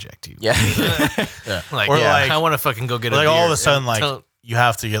gonna inject you. Yeah. Like, I want to fucking go get a beer. All of a sudden, like you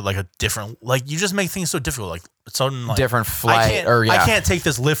have to get like a different, like you just make things so difficult. Like sudden, like different flight, I can't take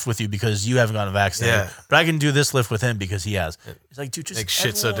this lift with you because you haven't gotten vaccinated. But I can do this lift with him because he has. It's like, dude, just make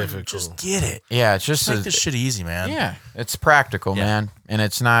shit so difficult. Just get it. Yeah, it's just make this shit easy, man. Yeah, it's practical, man, and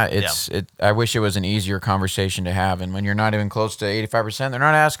it's not. I wish it was an easier conversation to have. And when you're not even close to 85%, they're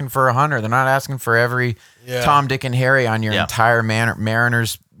not asking for 100. They're not asking for every Tom, Dick, and Harry on your entire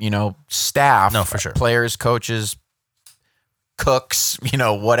Mariners, staff. No, for sure. Players, coaches, cooks,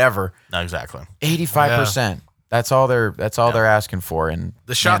 whatever. No, exactly. 85%. That's all they're asking for, and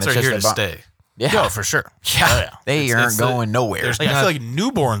the shots are here to stay. Yeah, no, for sure. Yeah, they aren't going nowhere. Like, I feel like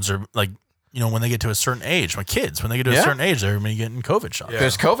newborns are like, when they get to a certain age, my kids, when they get to a certain age, they're going to be getting COVID shots.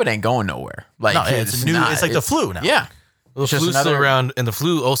 Because COVID ain't going nowhere. Like, no, it's new. It's like the flu now. Yeah, well, the flu's still around, and the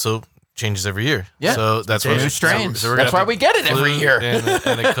flu also changes every year. Yeah, so that's why new strains. So that's why we get it every year. and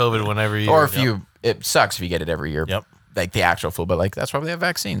the COVID one every year. Or if it sucks if you get it every year. Yep. Like the actual flu, but like that's why we have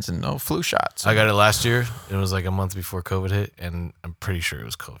vaccines and no flu shots. I got it last year. It was like a month before COVID hit, and I'm pretty sure it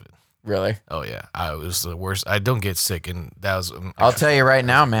was COVID. Really? Oh yeah, it was the worst. I don't get sick, and that was. I'll tell you right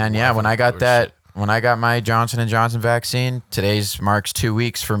now, man. Yeah, when I got my Johnson & Johnson vaccine, today's marks 2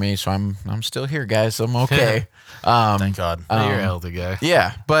 weeks for me, so I'm still here, guys. So I'm okay. Thank God. You're a healthy guy.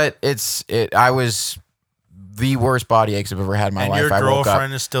 Yeah, but I was the worst body aches I've ever had in my life. And your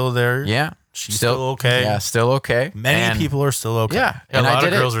girlfriend is still there. Yeah. She's still okay. Yeah, still okay. Many people are still okay. Yeah. And a lot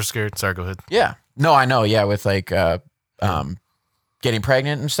of girls were scared. Sorry, go ahead. Yeah. No, I know. Yeah, with like getting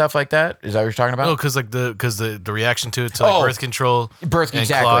pregnant and stuff like that. Is that what you're talking about? Oh, because the reaction to it to like birth control, and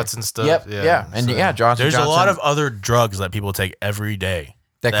clots and stuff. Yep. Yeah. And Johnson. There's a lot of other drugs that people take every day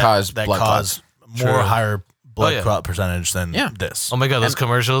that cause blood clots. More higher blood clot percentage than this. Oh my God, those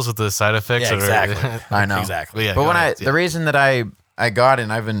commercials with the side effects. Yeah, exactly. I know. Exactly. Yeah, but the reason that I got it,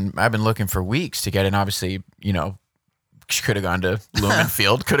 and I've been looking for weeks to get it, and obviously, could have gone to Lumen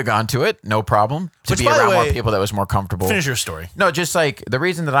Field, could have gone to it, no problem. To be around more people that was more comfortable. Finish your story. No, just like the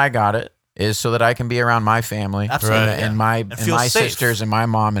reason that I got it is so that I can be around my family, and my sisters and my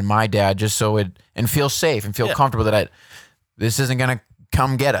mom and my dad, just so and feel safe and feel comfortable that this isn't gonna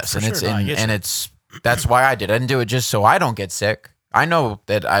come get us, that's why I did. I didn't do it just so I don't get sick. I know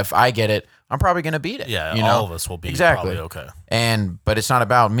that if I get it, I'm probably going to beat it. Yeah, all of us will be probably okay. But it's not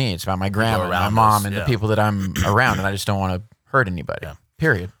about me. It's about my grandma, my mom, and the people that I'm around, and I just don't want to hurt anybody. Yeah.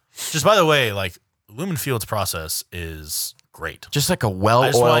 Period. Just by the way, like Lumen Field's process is great. Just like a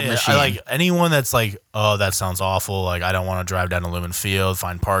well-oiled machine. I like anyone that's like, oh, that sounds awful. Like I don't want to drive down to Lumen Field,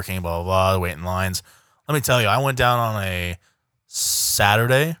 find parking, blah blah blah, wait in lines. Let me tell you, I went down on a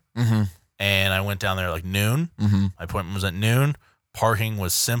Saturday, and I went down there like noon. My appointment was at noon. Parking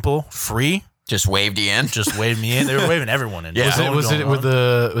was simple, free. Just waved you in. Just waved me in. They were waving everyone in. Yeah. Was it where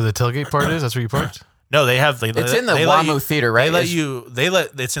the tailgate part is? That's where you parked? No, they have. It's in the WAMU Theater, right?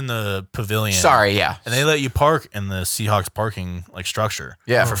 It's in the pavilion. Sorry, yeah. And they let you park in the Seahawks parking like structure.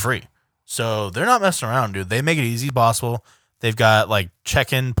 Yeah. For free. So they're not messing around, dude. They make it easy as possible. They've got like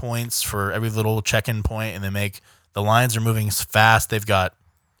check-in points for every little check-in point, and they make the lines are moving fast. They've got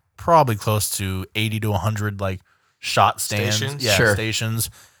probably close to 80 to 100 like shot stands. Stations? Yeah, sure. Stations.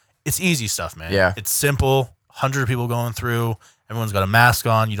 It's easy stuff, man. Yeah. It's simple. 100 people going through. Everyone's got a mask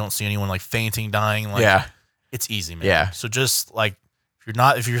on. You don't see anyone like fainting, dying. Like, yeah. It's easy, man. Yeah. So just like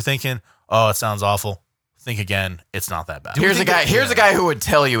if you're thinking, oh, it sounds awful, think again. It's not that bad. Here's a guy who would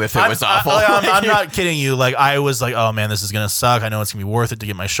tell you if it was awful. I'm not kidding you. Like I was like, oh man, this is gonna suck. I know it's gonna be worth it to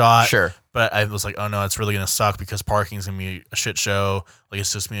get my shot. Sure. But I was like, oh no, it's really gonna suck because parking's gonna be a shit show. Like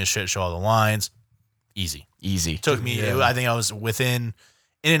it's just gonna be a shit show. All the lines, easy. Took me. Yeah. I think I was in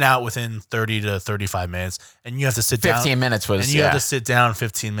and out within 30 to 35 minutes, and you have to sit down. 15 minutes was, and you have to sit down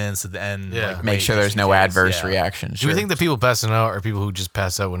 15 minutes at the end. Yeah. Like, make sure there's no adverse reactions. Do you think the people passing out are people who just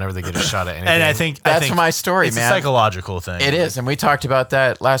pass out whenever they get a shot at anything? And I think my story, it's man. It's a psychological thing. It is, and we talked about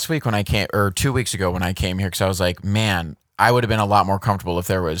that last week when I came, or 2 weeks ago when I came here, because I was like, man, I would have been a lot more comfortable if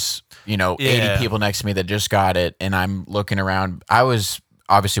there was, 80 people next to me that just got it, and I'm looking around. I was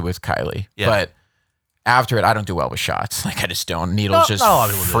obviously with Kylie, but after it, I don't do well with shots. Like I just don't. Needles just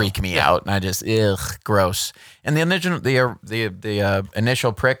freak me out, and I just gross. And the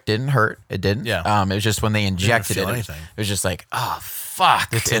initial prick didn't hurt. It didn't. Yeah. It was just when they injected it. It was just like, oh fuck.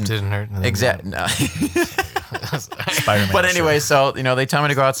 The tip didn't hurt. Exactly. No. But anyway, so they tell me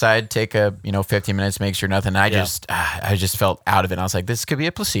to go outside, take a 15 minutes, make sure nothing. I just felt out of it. I was like, this could be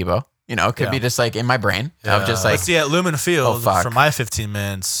a placebo. It could be just like in my brain. I'm just like, see, at Lumen Field for my 15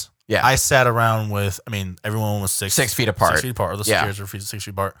 minutes. Yeah, I sat around with. I mean, everyone was 6 feet apart. 6 feet apart. Or the securities were 6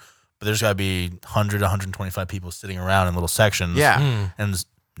 feet apart. But there's got to be 100, 125 people sitting around in little sections. Yeah, and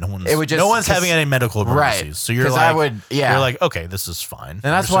no one's having any medical emergencies. Right. So you're like, you're like, okay, this is fine. And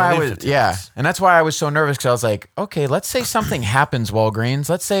that's why and that's why I was so nervous, because I was like, okay, let's say something happens, Walgreens.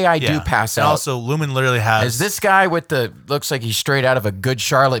 Let's say I do pass out. And also, Lumen literally has. Is this guy with looks like he's straight out of a Good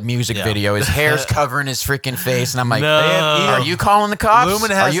Charlotte music video. His hair's covering his freaking face, and I'm like, are you calling the cops?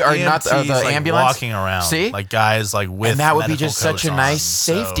 Lumen has are you not the ambulance walking around? See, like guys like with. And that would be just such a nice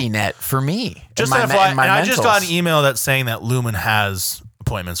safety net for me. Just and I just got an email that's saying that Lumen has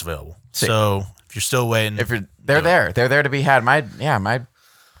appointments available. So if you're still waiting, they're there to be had. My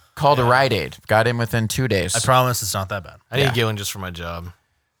call to Rite Aid got in within 2 days. I promise it's not that bad. I need to get one just for my job.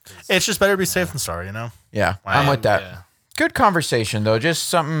 It's just better to be safe than sorry, Yeah, I'm with that. Yeah. Good conversation though. Just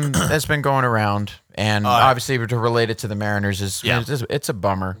something that's been going around, and obviously to relate it to the Mariners it's a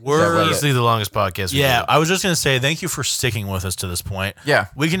bummer. We're easily the longest podcast. Yeah, I was just gonna say thank you for sticking with us to this point. Yeah,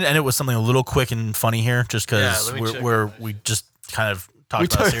 we can end it with something a little quick and funny here, just because we just kind of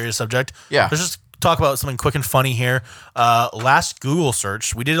talked about a serious subject. Yeah, let's just talk about something quick and funny here. Last Google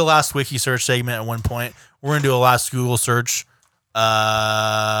search. We did a last wiki search segment at one point. We're gonna do a last Google search.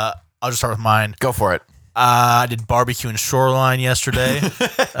 I'll just start with mine. Go for it. I did barbecue in Shoreline yesterday.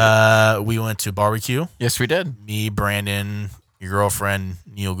 We went to barbecue. Yes, we did. Me, Brandon, your girlfriend,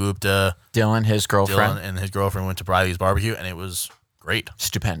 Neil Gupta. Dylan, his girlfriend. Dylan and his girlfriend went to Briley's barbecue, and it was great.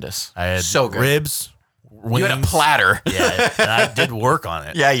 Stupendous. I had so good. Ribs. Wings. You had a platter. Yeah, and I did work on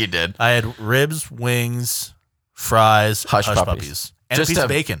it. Yeah, you did. I had ribs, wings, fries, hush puppies. And just a piece of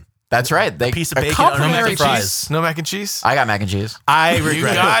bacon. That's right. A piece of bacon under mac and fries. No mac and cheese? I got mac and cheese. I regret it. You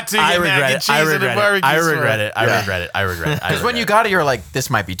got to get mac and cheese in the barbecue. I regret it. Because when you got it, you're like, this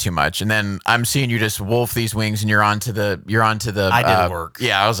might be too much. And then I'm seeing you just wolf these wings, and you're onto the. I did work.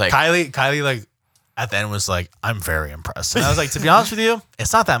 Yeah, I was like, Kylie, like at the end was like, I'm very impressed. And I was like, to be honest with you,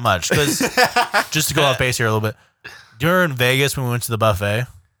 it's not that much. Because just to go off base here a little bit, during Vegas when we went to the buffet.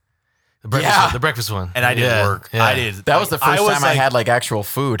 The breakfast one. And I did work. Yeah. I did. That was the first time I had like actual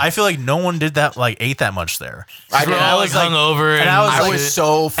food. I feel like no one did that, ate that much there. I was hungover, and I was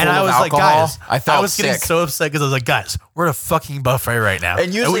so full of alcohol. Like, guys, I was getting so upset because I was like, guys, we're at a fucking buffet right now.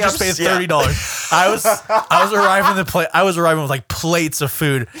 And usually we just paid $30. I was arriving with like plates of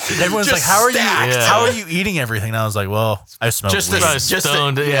food. And everyone's like, how are you eating everything? And I was like, well, I smoked weed. Just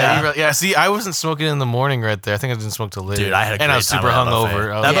stoned. Yeah. See, I wasn't smoking in the morning right there. I think I didn't smoke till later. Dude, I had a great and I was super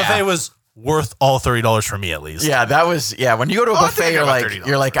hungover. That buffet was worth all $30 for me at least. Yeah, that was when you go to a buffet,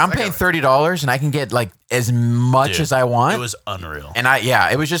 you're like, I'm paying $30 and I can get like as much as I want. It was unreal. And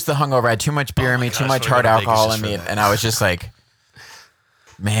it was just the hungover. I had too much beer in me, too much hard alcohol in me, and I was just like,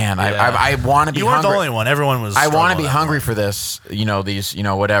 man, I want to be hungry. You weren't the only one. Everyone was. I want to be hungry for this,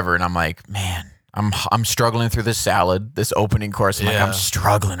 whatever. And I'm like, man, I'm struggling through this salad, this opening course. I'm like, I'm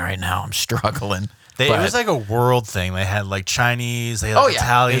struggling right now. I'm struggling. It was like a world thing. They had like Chinese, they had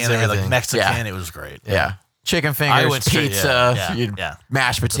Italian, they had like Mexican. Yeah. It was great. Yeah. Chicken fingers, pizza,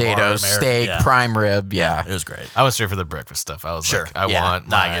 mashed potatoes, steak, prime rib. Yeah. It was great. I went straight for the breakfast stuff. I was like, I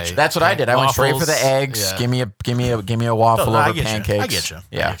want I get you. That's what I did. I went straight for the eggs. Give me a waffle over pancakes. I get you.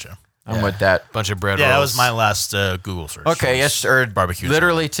 Yeah. I'm with that. Bunch of bread rolls. Yeah, that was my last Google search. Okay, yes, barbecue.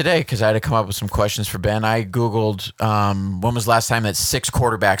 Literally today, because I had to come up with some questions for Ben. I Googled when was the last time that 6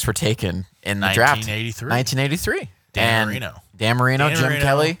 quarterbacks were taken in the draft? 1983. Dan Marino, Jim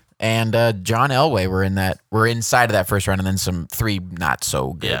Kelly, and John Elway were inside of that first round, and then some 3 not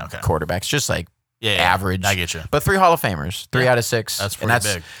so good quarterbacks, just like average. I get you. But 3 Hall of Famers, 3 out of 6. That's pretty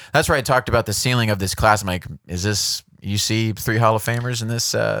big. That's where I talked about the ceiling of this class. I'm like, is this... You see 3 Hall of Famers in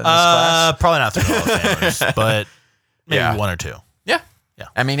this class? Probably not 3 Hall of Famers, but maybe 1 or 2. Yeah.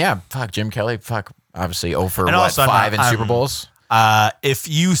 I mean, fuck, Jim Kelly, obviously 0 for 5 in Super Bowls. If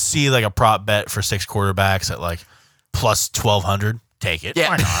you see like a prop bet for 6 quarterbacks at like plus 1,200, take it. Yeah.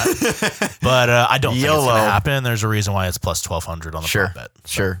 Why not? But I don't think it's going to happen. There's a reason why it's plus 1,200 on the prop bet. So,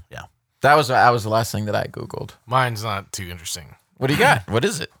 sure. Yeah. That was the last thing that I Googled. Mine's not too interesting. What do you got? What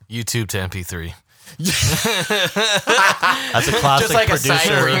is it? YouTube to MP3. That's a classic Just like producer. a site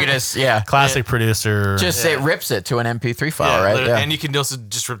where you just classic producer. just it rips it to an MP3 file, right? Yeah. And you can also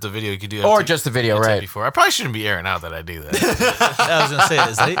just rip the video. You can do Or just the video, right? Before. I probably shouldn't be airing out that I do that. I was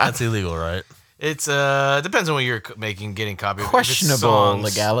gonna say that's illegal, right? It's depends on what you're getting copy. Questionable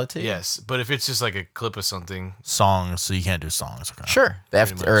legality. Yes, but if it's just like a clip of something, Songs, so you can't do songs. Okay. Sure. The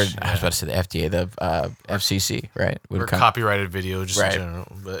Pretty much, I was about to say the FDA, the FCC, right? or copyrighted video, just Right. in general.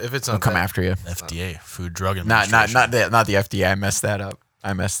 But if it's We'll on come after you. FDA, Food Drug Not Administration. the FDA. I messed that up.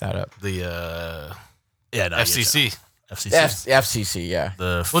 the Yeah, no, FCC. FCC. FCC, yeah.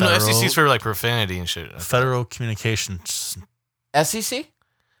 The Well, federal, no, FCC's for like profanity and shit. Federal Communications SEC?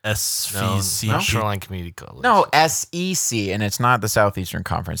 SVC. No, Shoreline Community College. No, SEC, and it's not the Southeastern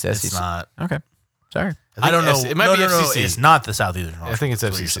Conference. SEC. It's not. Okay. Sorry. I don't know. It might be no, FCC. it's not the Southeastern. I think it's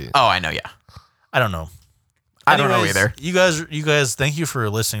FCC. Oh, I know, yeah. I don't know. I don't know Anyways, either. You guys, thank you for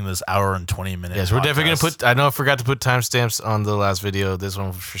listening to this hour and 20 minutes. Yes, we're definitely gonna put. I know I forgot to put timestamps on the last video. This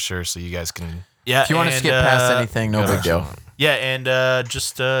one for sure, so you guys can. Yeah, If you want to skip past anything, no big deal. Yeah, and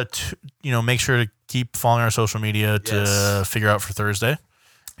just make sure to keep following our social media to figure out for Thursday.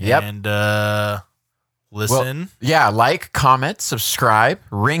 Yep. And listen. Yeah, like, comment, subscribe,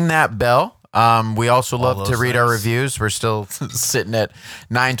 ring that bell. We also love to read our things. reviews. We're still sitting at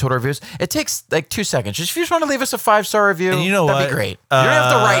 9 total reviews. It takes like 2 seconds. If you just want to leave us a 5-star review, And you know that'd what? be great. You don't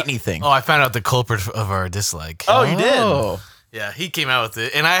have to write anything. Oh, I found out the culprit of our dislike. Oh, you did? Oh. Yeah, he came out with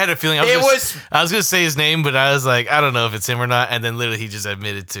it, and I had a feeling I was gonna say his name, but I was like, I don't know if it's him or not, and then literally he just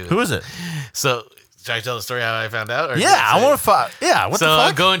admitted to it. Who is it? So should I tell the story how I found out? Or Yeah, I want to. Yeah, what So the I'm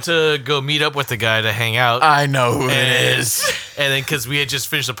fuck? going to go meet up with the guy to hang out. I know who it and, is. and then because we had just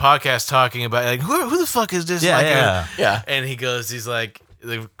finished the podcast talking about like who the fuck is this? Yeah. Yeah. And he's like,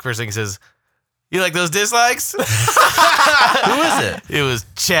 the first thing he says, "You like those dislikes?" Who is it? It was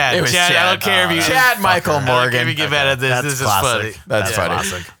Chad. It was Chad. I don't care if you Chad Michael I don't care Morgan. if you get mad at this. That's This classic. is funny. That's funny.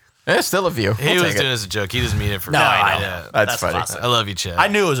 Classic. It's still a view. He We'll was take doing it. it as a joke. He doesn't mean it for No, me. I know. Yeah. That's funny. classic. I love you, Chad. I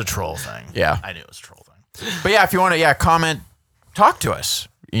knew it was a troll thing. Yeah. I knew it was a troll thing. But yeah, if you want to, comment, talk to us.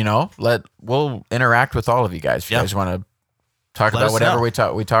 We'll interact with all of you guys. If you guys want to talk Let about us whatever know. we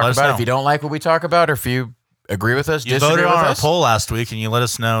talk Let us about. know. If you don't like what we talk about, or if you agree with us, You disagree voted with on our us, poll last week, and you let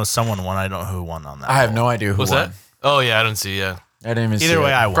us know someone won. I don't know who won on that. I have poll. no idea who What's won. that? Oh yeah, I don't see. Yeah, I didn't even see Either it.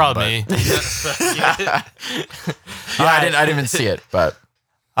 way, I won. probably but- me. Yeah, I didn't even see it. But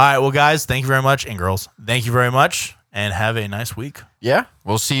All right, well, guys, thank you very much, and girls, thank you very much, and have a nice week. yeah,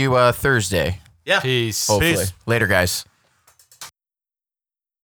 we'll see you Thursday. Yeah. Peace. Hopefully. Peace. Later, guys.